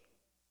church.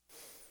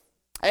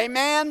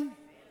 Amen?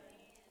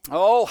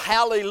 Oh,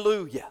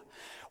 hallelujah.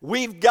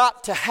 We've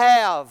got to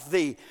have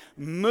the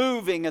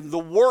moving and the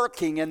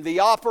working and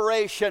the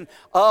operation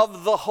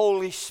of the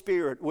Holy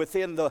Spirit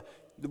within the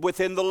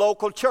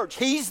local church.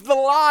 He's the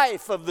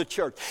life of the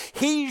church.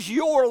 He's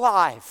your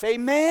life.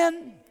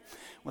 Amen?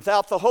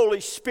 Without the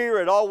Holy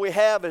Spirit, all we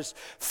have is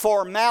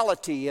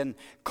formality and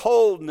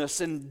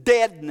coldness and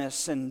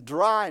deadness and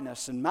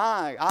dryness. And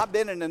I've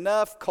been in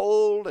enough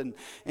cold. And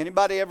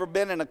anybody ever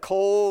been in a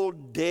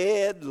cold,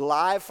 dead,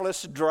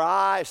 lifeless,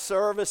 dry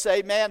service?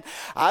 Amen.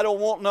 I don't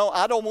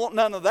want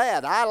none of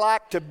that. I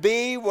like to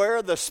be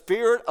where the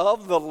Spirit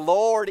of the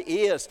Lord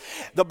is.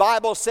 The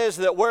Bible says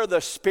that where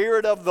the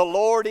Spirit of the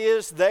Lord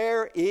is,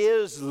 there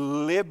is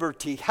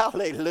liberty.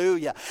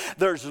 Hallelujah.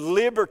 There's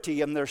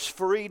liberty and there's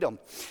freedom.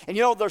 And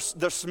you know,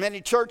 there's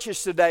many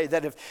churches today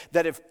that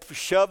have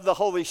shoved the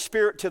Holy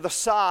Spirit to the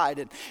side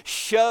and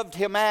shoved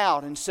Him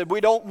out and said, we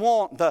don't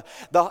want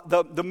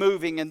the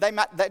moving. And they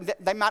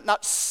might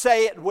not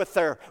say it with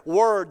their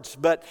words,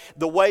 but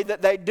the way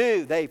that they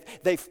do,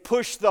 they've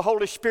pushed the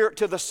Holy Spirit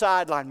to the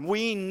sideline.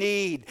 We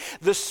need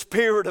the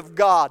Spirit of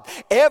God.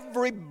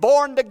 Every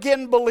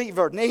born-again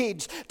believer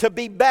needs to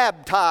be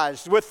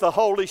baptized with the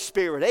Holy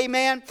Spirit.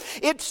 Amen?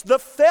 It's the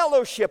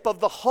fellowship of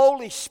the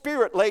Holy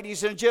Spirit,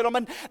 ladies and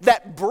gentlemen,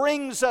 that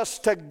brings us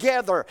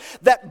together.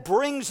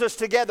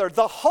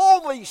 The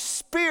Holy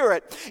Spirit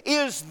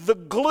is the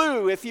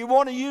glue, if you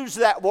want to use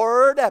that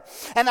word,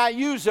 and I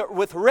use it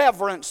with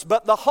reverence,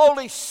 but the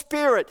Holy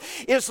Spirit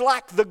is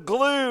like the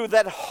glue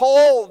that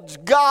holds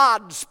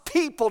God's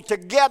people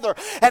together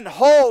and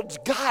holds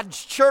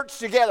God's church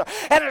together.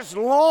 And as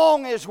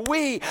long as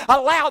we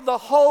allow the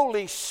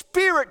Holy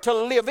Spirit to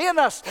live in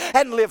us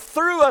and live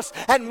through us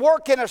and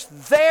work in us,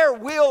 there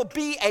will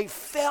be a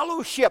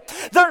fellowship.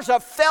 There's a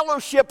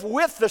fellowship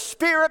with the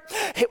Spirit.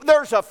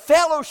 There's a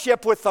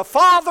fellowship with the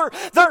Father.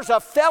 There's a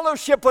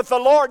fellowship with the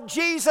Lord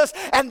Jesus.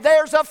 And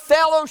there's a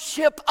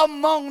fellowship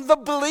among the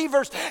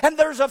believers. And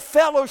there's a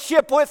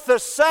fellowship with the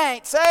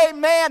saints.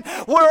 Amen.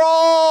 We're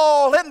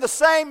all in the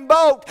same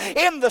boat,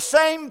 in the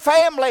same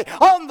family,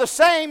 on the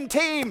same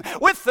team,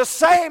 with the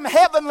same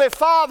Heavenly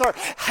Father.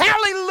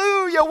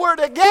 Hallelujah. We're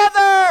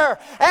together.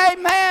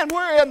 Amen.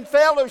 We're in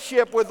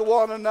fellowship with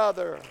one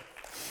another.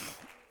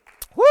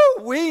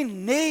 Woo, we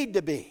need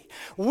to be.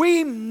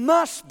 We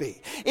must be.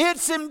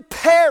 It's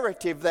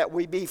imperative that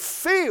we be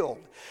filled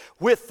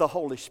with the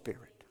Holy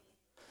Spirit.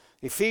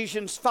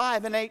 Ephesians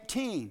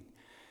 5:18.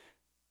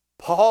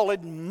 Paul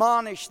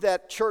admonished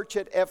that church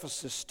at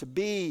Ephesus to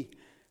be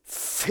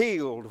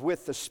filled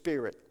with the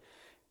Spirit.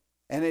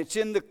 And it's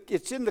in the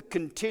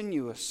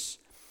continuous.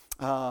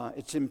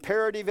 It's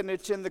imperative and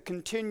it's in the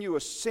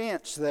continuous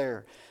sense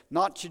there.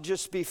 Not to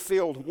just be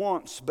filled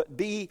once, but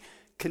be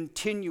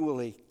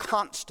continually,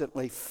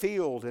 constantly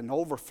filled and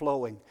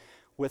overflowing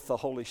with the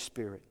Holy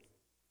Spirit.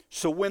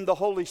 So when the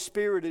Holy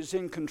Spirit is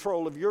in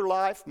control of your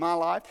life, my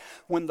life,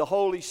 when the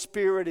Holy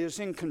Spirit is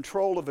in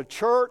control of a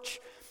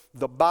church,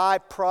 the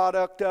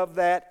byproduct of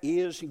that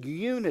is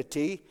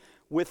unity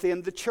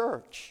within the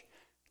church.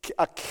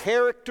 A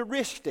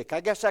characteristic,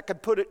 I guess I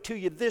could put it to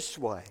you this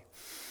way.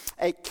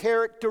 A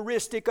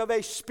characteristic of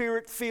a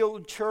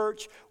Spirit-filled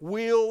church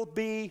will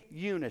be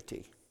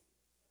unity.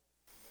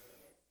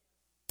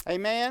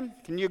 Amen?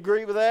 Can you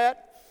agree with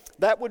that?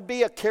 That would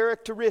be a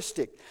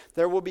characteristic.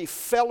 There will be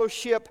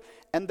fellowship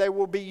and there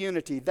will be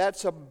unity.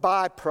 That's a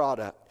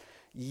byproduct.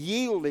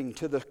 Yielding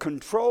to the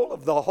control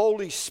of the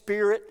Holy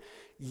Spirit,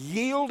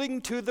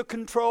 yielding to the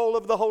control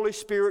of the Holy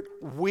Spirit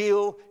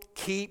will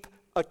keep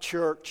a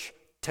church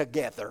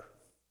together.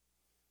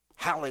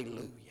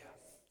 Hallelujah.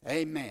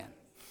 Amen.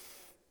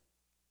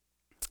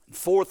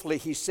 Fourthly,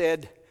 he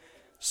said,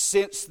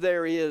 since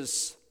there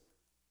is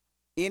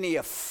any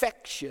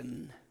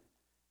affection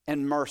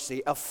and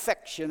mercy.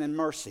 Affection and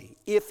mercy.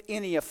 If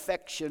any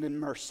affection and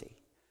mercy.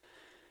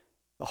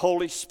 The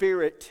Holy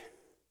Spirit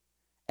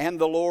and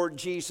the Lord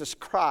Jesus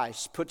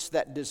Christ puts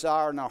that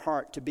desire in our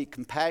heart to be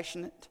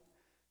compassionate,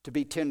 to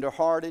be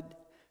tenderhearted,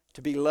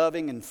 to be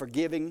loving and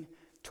forgiving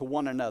to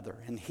one another.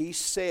 And he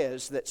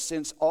says that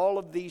since all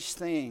of these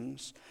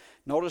things,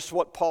 notice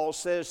what Paul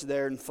says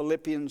there in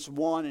Philippians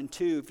 1 and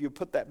 2. If you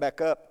put that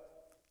back up,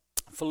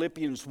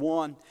 Philippians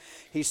 1,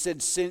 he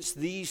said, since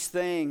these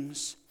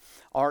things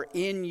are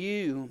in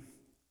you,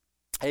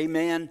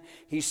 amen.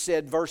 He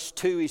said, verse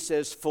 2, he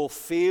says,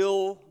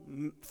 fulfill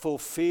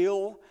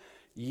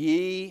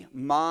ye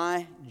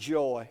my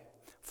joy.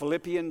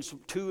 Philippians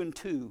 2 and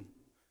 2.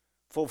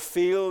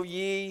 Fulfill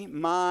ye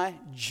my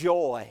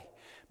joy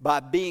by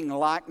being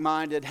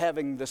like-minded,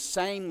 having the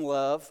same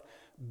love,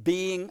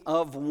 being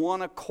of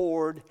one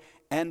accord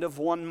and of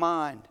one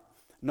mind.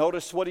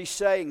 Notice what he's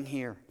saying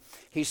here.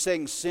 He's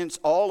saying, since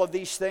all of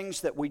these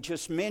things that we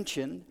just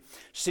mentioned,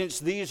 since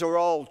these are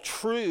all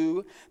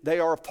true, they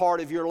are a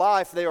part of your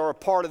life, they are a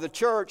part of the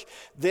church,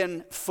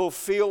 then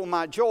fulfill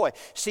my joy.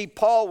 See,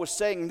 Paul was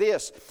saying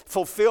this,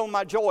 fulfill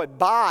my joy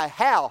by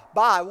how?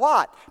 By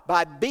what?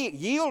 By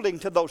yielding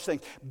to those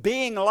things,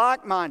 being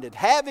like-minded,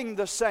 having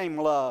the same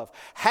love,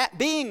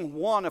 being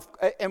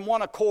in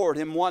one accord,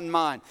 in one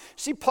mind.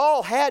 See,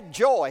 Paul had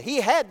joy.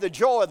 He had the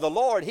joy of the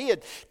Lord. He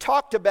had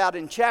talked about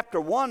in chapter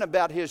 1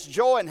 about his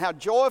joy and how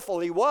joyful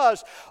he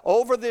was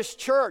over this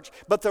church.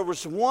 But there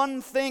was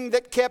one thing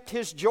that kept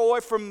his joy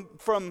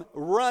from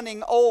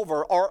running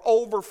over or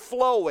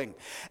overflowing.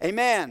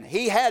 Amen.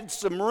 He had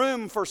some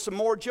room for some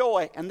more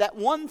joy. And that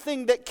one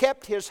thing that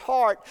kept his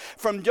heart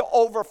from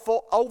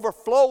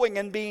overflowing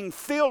and being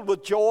filled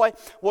with joy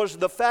was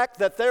the fact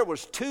that there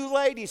was two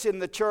ladies in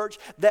the church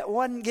that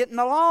wasn't getting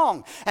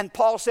along. And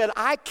Paul said,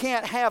 I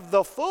can't have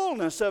the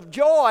fullness of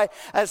joy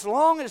as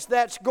long as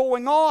that's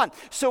going on.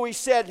 So he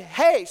said,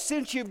 hey,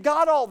 since you've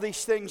got all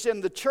these things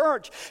in the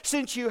church,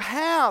 since you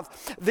have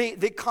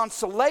the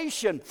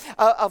consolation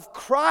of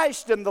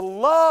Christ and the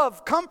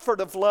love, comfort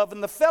of love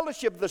and the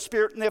fellowship of the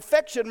Spirit and the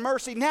affection and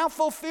mercy, now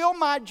fulfill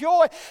my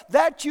joy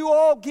that you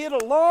all get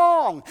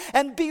along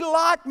and be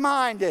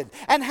like-minded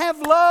and have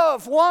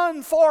love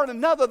one for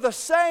another, the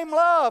same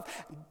love.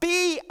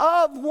 Be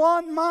of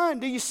one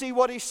mind. Do you see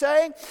what he's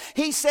saying?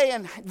 He's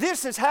saying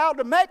this is how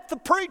to make the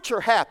preacher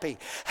happy.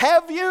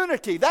 Have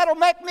unity. That'll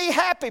make me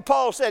happy,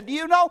 Paul said. Do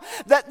you know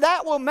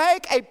that will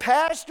make a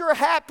pastor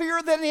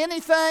happier than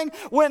anything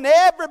when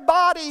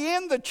everybody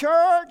in the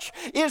church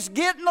is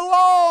getting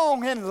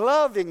along and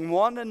loving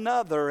one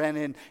another and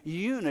in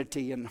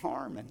unity and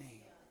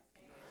harmony.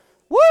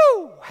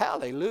 Woo!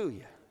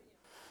 Hallelujah.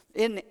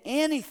 In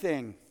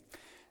anything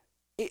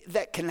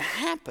that can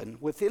happen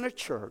within a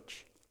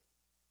church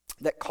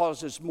that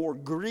causes more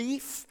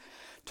grief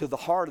to the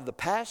heart of the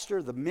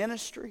pastor, the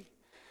ministry,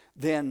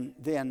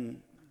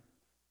 than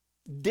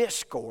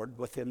discord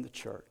within the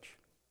church.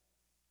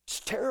 It's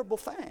a terrible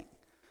thing.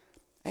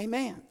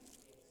 Amen.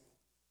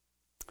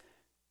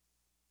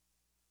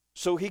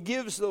 So he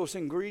gives those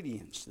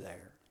ingredients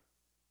there.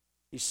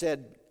 He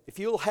said, if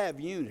you'll have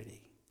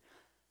unity,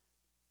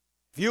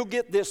 if you'll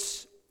get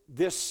this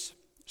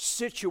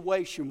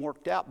situation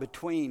worked out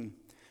between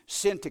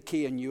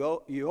Syntyche and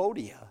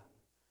Euodia,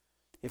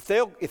 if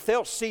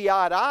they'll see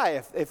eye to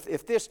eye,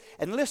 if this,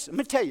 and listen,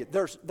 let me tell you,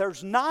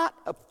 there's not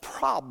a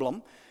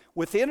problem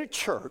within a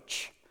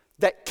church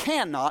that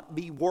cannot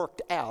be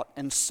worked out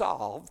and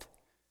solved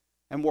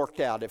and worked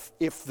out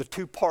if the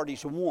two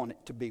parties want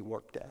it to be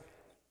worked out.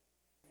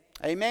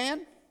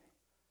 Amen?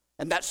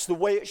 And that's the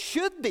way it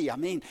should be. I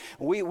mean,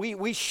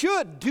 we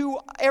should do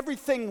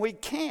everything we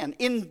can,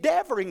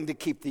 endeavoring to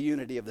keep the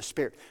unity of the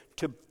Spirit,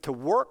 to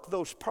work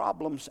those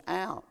problems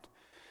out.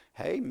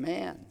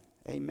 Amen.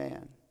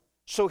 Amen.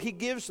 So he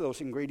gives those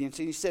ingredients,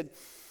 and he said,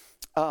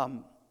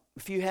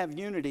 if you have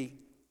unity,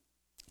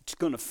 it's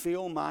going to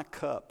fill my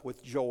cup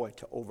with joy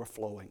to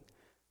overflowing.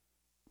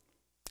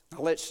 Now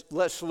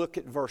let's look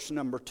at verse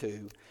number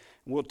 2.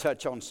 We'll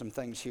touch on some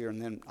things here,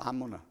 and then I'm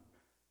going to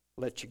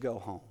let you go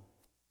home.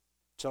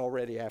 It's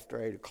already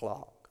after 8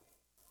 o'clock.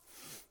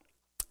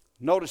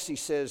 Notice he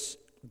says,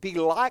 be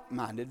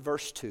like-minded,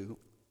 verse 2.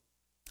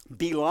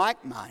 Be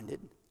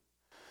like-minded,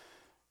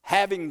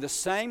 having the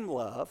same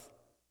love,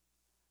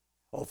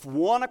 of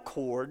one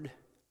accord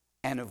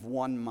and of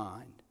one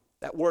mind.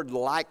 That word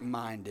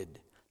like-minded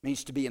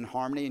means to be in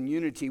harmony and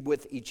unity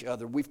with each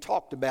other. We've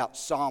talked about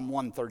Psalm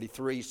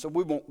 133, so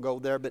we won't go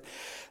there, but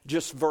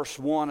just verse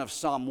 1 of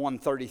Psalm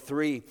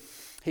 133,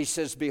 he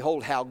says,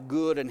 behold how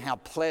good and how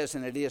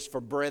pleasant it is for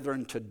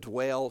brethren to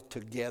dwell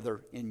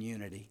together in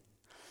unity.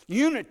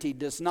 Unity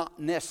does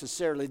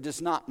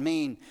not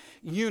mean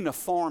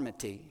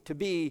uniformity. To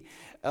be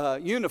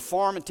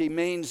uniformity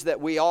means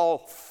that we all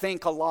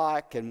think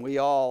alike and we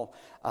all,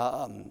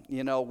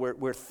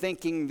 we're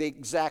thinking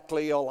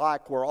exactly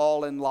alike. We're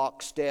all in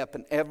lockstep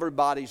and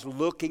everybody's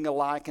looking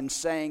alike and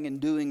saying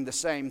and doing the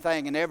same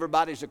thing. And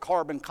everybody's a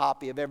carbon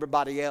copy of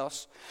everybody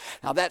else.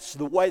 Now that's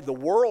the way the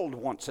world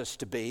wants us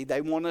to be.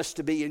 They want us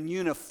to be in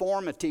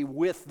uniformity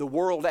with the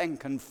world and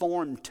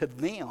conform to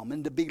them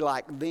and to be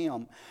like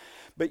them.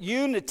 But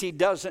unity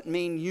doesn't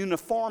mean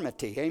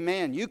uniformity.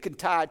 Amen. You can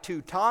tie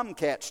two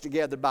tomcats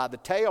together by the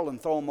tail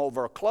and throw them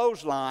over a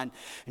clothesline,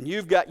 and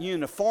you've got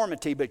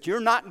uniformity, but you're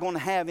not going to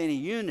have any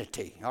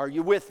unity. Are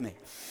you with me?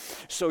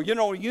 So,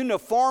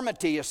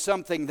 uniformity is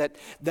something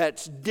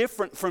that's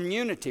different from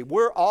unity.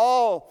 We're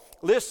all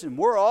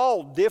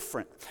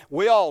different.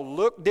 We all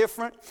look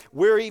different.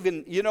 We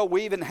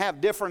even have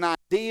different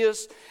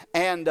ideas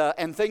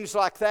and things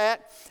like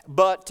that.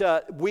 But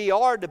we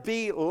are to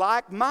be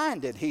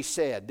like-minded, he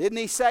said. Didn't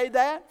he say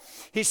that?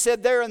 He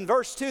said there in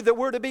verse 2 that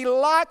we're to be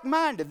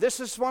like-minded. This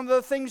is one of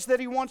the things that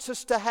he wants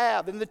us to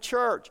have in the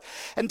church.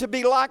 And to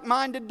be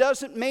like-minded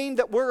doesn't mean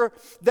that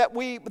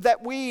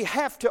we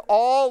have to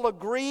all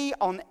agree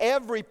on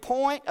every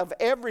point of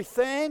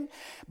everything,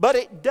 but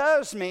it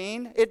does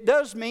mean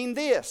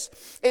this.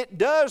 It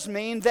does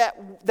mean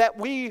that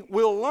we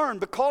will learn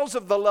because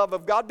of the love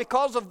of God,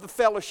 because of the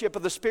fellowship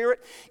of the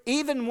Spirit,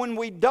 even when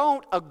we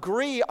don't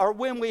agree or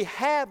when we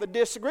have a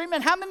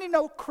disagreement. How many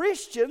know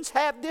Christians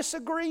have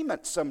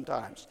disagreements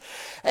sometimes?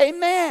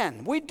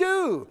 Amen. We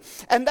do.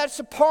 And that's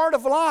a part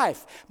of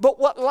life. But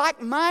what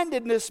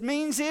like-mindedness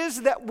means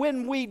is that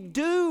when we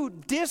do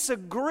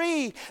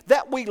disagree,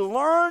 that we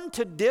learn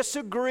to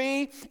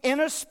disagree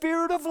in a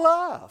spirit of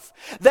love.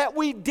 That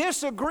we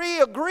disagree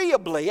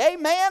agreeably.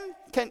 Amen.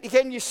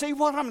 Can you see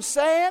what I'm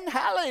saying?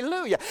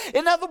 Hallelujah.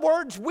 In other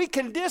words, we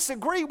can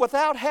disagree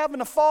without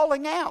having a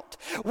falling out.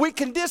 We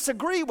can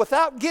disagree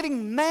without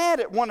getting mad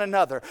at one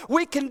another.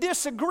 We can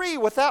disagree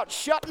without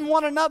shutting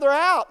one another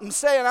out and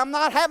saying, I'm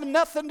not having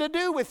nothing to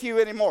do with you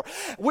anymore.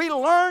 We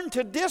learn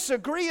to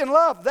disagree in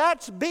love.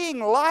 That's being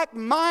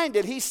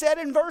like-minded. He said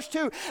in verse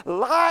 2,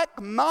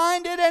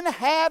 like-minded and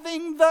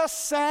having the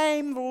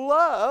same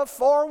love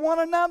for one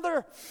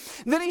another.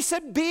 And then he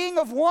said, being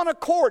of one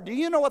accord. Do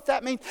you know what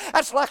that means?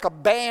 That's like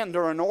a band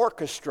or an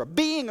orchestra,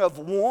 being of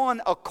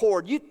one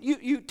accord.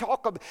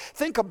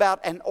 Think about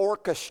an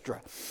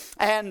orchestra,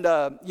 and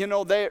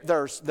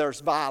there's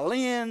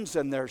violins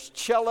and there's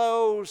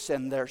cellos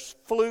and there's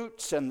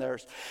flutes and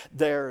there's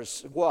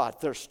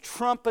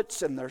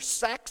trumpets and there's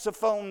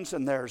saxophones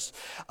and there's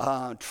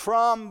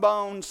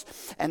trombones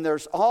and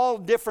there's all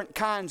different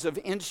kinds of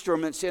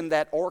instruments in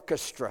that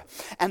orchestra,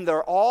 and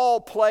they're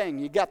all playing.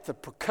 You got the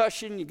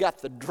percussion, you got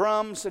the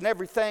drums and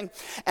everything,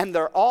 and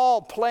they're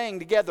all playing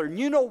together. And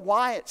you know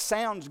why it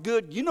sounds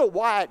good? You know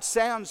why it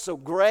sounds so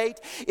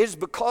great? Is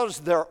because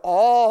they're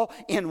all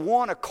in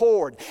one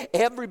accord.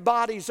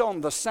 Everybody's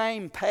on the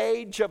same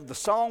page of the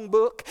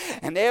songbook,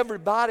 and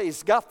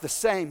everybody's got the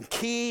same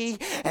key,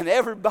 and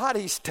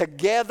everybody's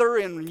together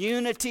in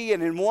unity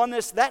and in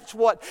oneness. That's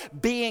what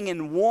being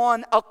in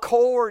one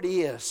accord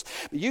is.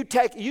 You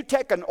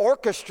take an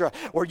orchestra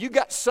where you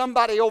got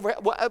somebody over.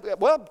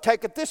 Well,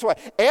 take it this way.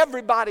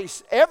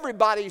 Everybody's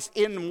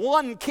in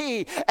one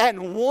key,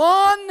 and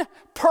one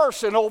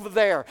person over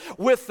there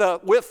with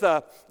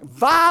a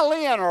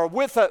violin or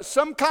with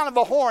some kind of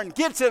a horn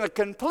gets in a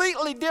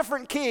completely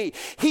different key.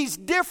 He's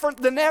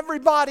different than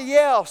everybody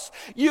else.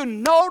 You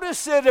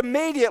notice it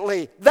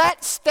immediately.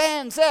 That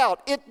stands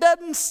out. It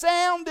doesn't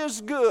sound as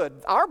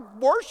good. Our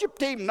worship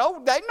team they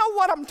know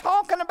what I'm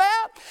talking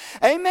about.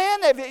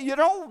 Amen.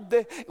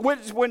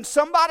 When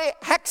somebody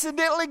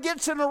accidentally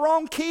gets in the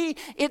wrong key,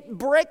 it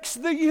breaks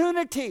the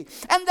unity.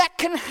 And that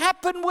can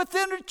happen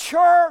within a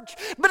church.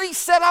 But he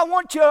said, I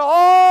want you to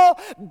all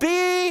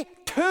be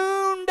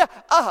tuned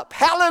up.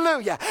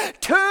 Hallelujah.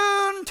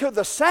 Tuned to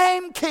the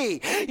same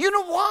key. You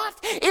know what?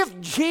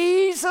 If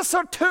Jesus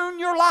will tune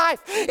your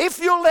life, if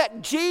you'll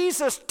let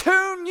Jesus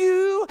tune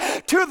you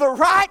to the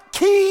right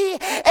key,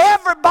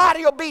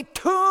 everybody will be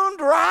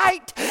tuned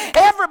right.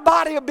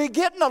 Everybody will be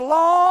getting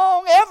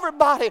along.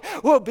 Everybody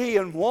will be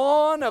in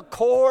one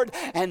accord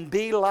and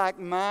be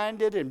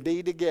like-minded and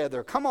be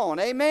together. Come on.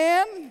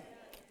 Amen.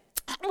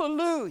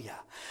 Hallelujah.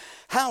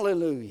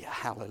 Hallelujah.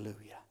 Hallelujah.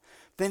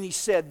 Then he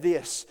said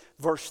this,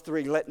 verse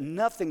 3, let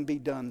nothing be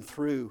done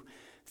through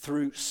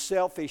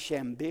selfish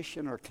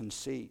ambition or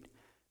conceit,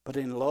 but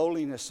in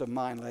lowliness of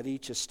mind let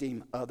each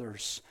esteem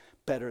others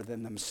better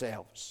than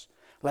themselves.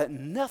 Let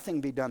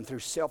nothing be done through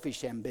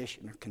selfish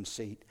ambition or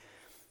conceit.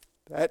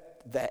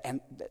 In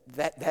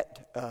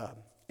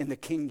the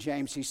King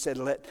James he said,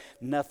 let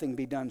nothing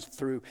be done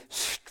through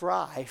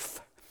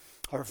strife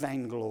or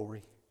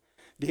vainglory.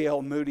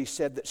 D.L. Moody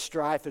said that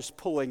strife is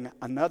pulling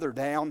another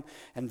down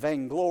and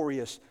vainglory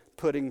is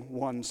putting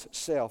one's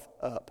self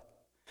up.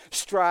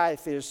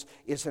 Strife is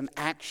an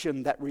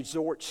action that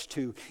resorts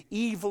to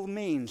evil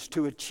means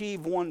to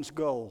achieve one's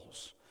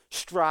goals.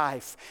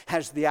 Strife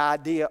has the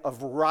idea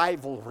of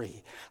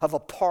rivalry, of a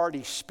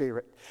party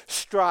spirit.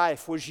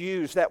 Strife was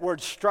used, that word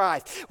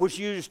strife was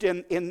used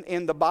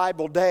in the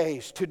Bible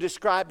days to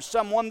describe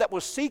someone that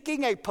was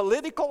seeking a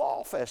political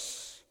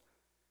office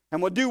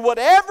and would do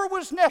whatever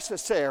was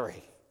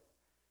necessary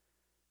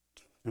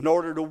in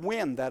order to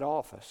win that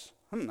office.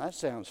 That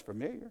sounds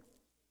familiar.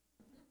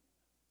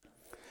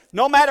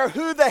 No matter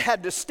who they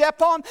had to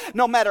step on,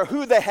 no matter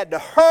who they had to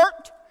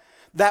hurt,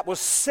 that was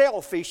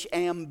selfish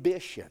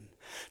ambition.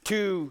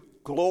 To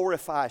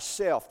glorify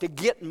self, to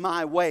get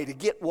my way, to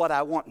get what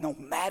I want, no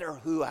matter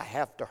who I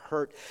have to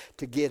hurt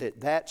to get it.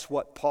 That's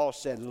what Paul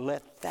said,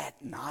 let that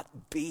not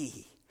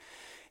be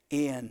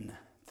in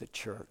the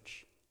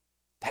church.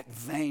 That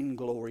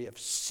vainglory of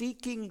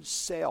seeking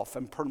self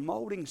and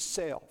promoting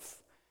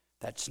self,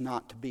 that's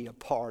not to be a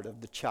part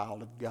of the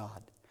child of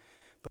God.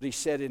 But he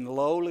said, in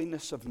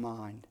lowliness of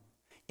mind,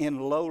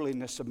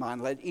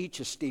 let each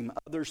esteem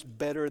others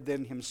better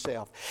than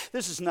himself.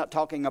 This is not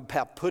talking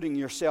about putting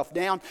yourself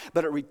down,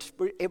 but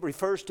it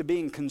refers to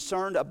being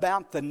concerned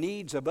about the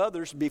needs of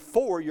others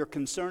before you're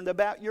concerned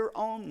about your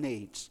own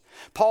needs.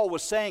 Paul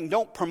was saying,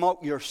 don't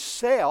promote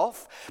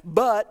yourself,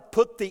 but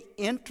put the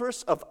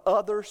interests of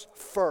others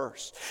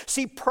first.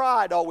 See,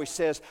 pride always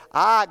says,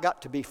 I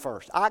got to be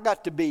first. I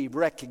got to be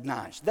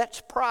recognized. That's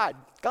pride.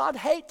 God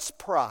hates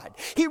pride.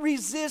 He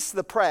resists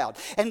the proud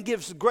and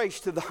gives grace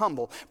to the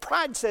humble.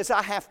 Pride says,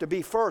 I have to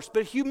be first.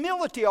 But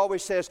humility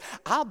always says,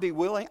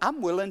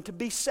 I'm willing to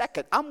be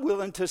second. I'm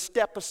willing to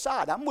step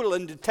aside. I'm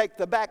willing to take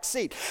the back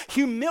seat.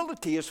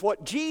 Humility is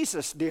what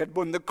Jesus did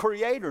when the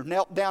Creator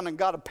knelt down and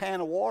got a pan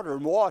of water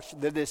and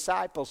washed the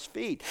disciples'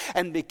 feet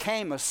and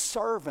became a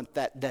servant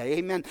that day.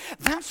 Amen.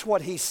 That's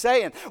what he's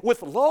saying.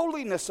 With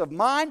lowliness of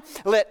mind,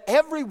 let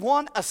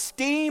everyone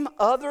esteem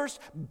others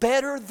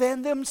better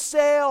than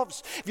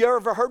themselves. Have you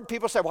ever heard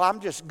people say, well, I'm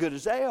just as good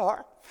as they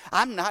are?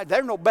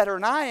 They're no better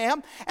than I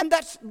am. And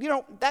that's,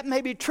 that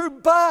may be true,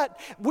 but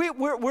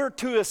we're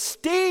to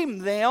esteem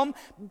them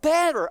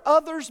better,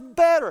 others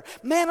better.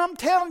 Man, I'm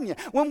telling you,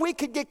 when we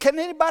can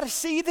anybody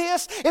see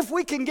this? If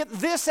we can get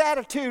this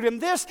attitude and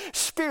this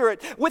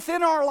spirit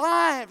within our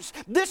lives,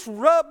 this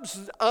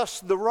rubs us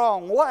the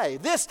wrong way.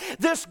 This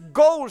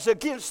goes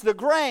against the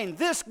grain.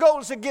 This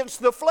goes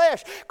against the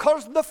flesh,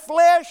 because the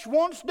flesh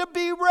wants to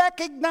be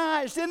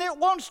recognized and it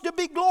wants to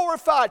be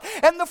glorified.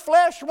 And the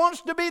flesh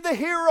wants to be the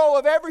hero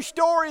of every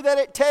story that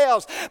it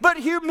tells. But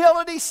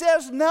humility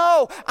says,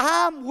 no,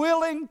 I'm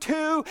willing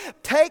to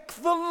take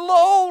the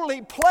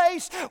lowly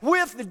place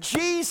with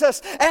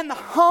Jesus and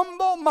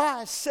humble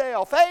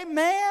myself.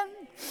 Amen.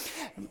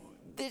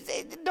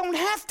 Don't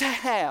have to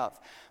have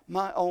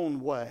my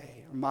own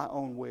way or my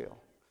own will.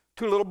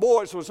 Two little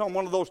boys was on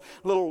one of those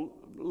little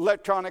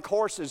electronic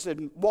horses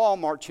in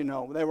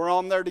Walmart, They were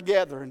on there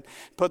together and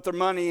put their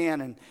money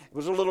in, and it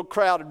was a little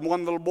crowded.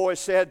 One little boy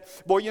said,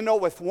 boy,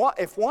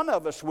 if one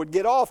of us would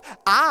get off,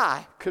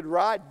 I could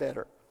ride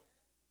better.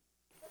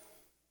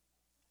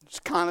 It's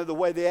kind of the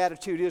way the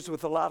attitude is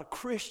with a lot of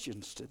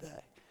Christians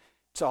today.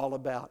 It's all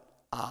about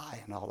I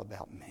and all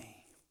about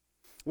me.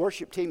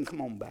 Worship team,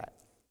 come on back.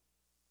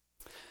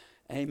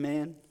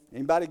 Amen.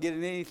 Anybody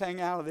getting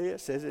anything out of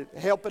this? Is it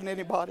helping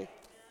anybody?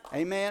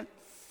 Amen.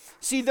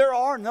 See, there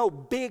are no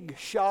big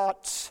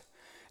shots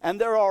and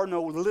there are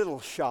no little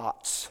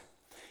shots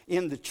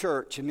in the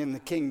church and in the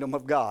kingdom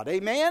of God.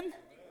 Amen?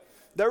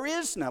 There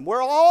is none.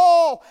 We're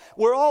all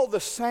the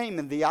same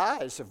in the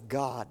eyes of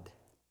God.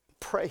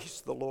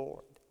 Praise the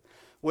Lord.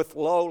 With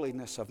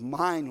lowliness of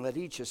mind, let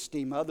each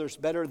esteem others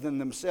better than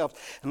themselves.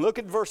 And look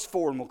at verse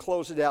 4 and we'll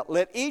close it out.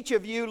 Let each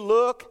of you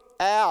look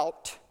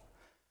out.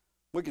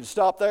 We can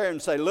stop there and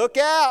say, look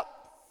out.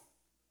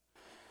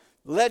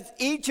 Let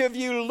each of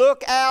you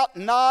look out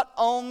not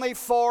only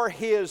for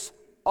his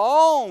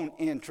own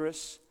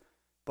interests,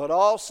 but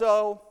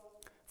also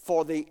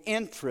for the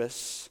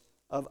interests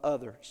of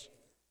others.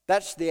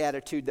 That's the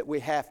attitude that we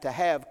have to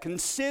have,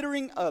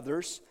 considering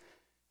others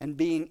and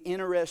being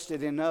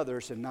interested in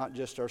others and not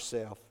just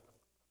ourselves.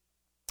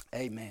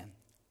 Amen.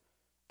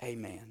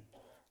 Amen.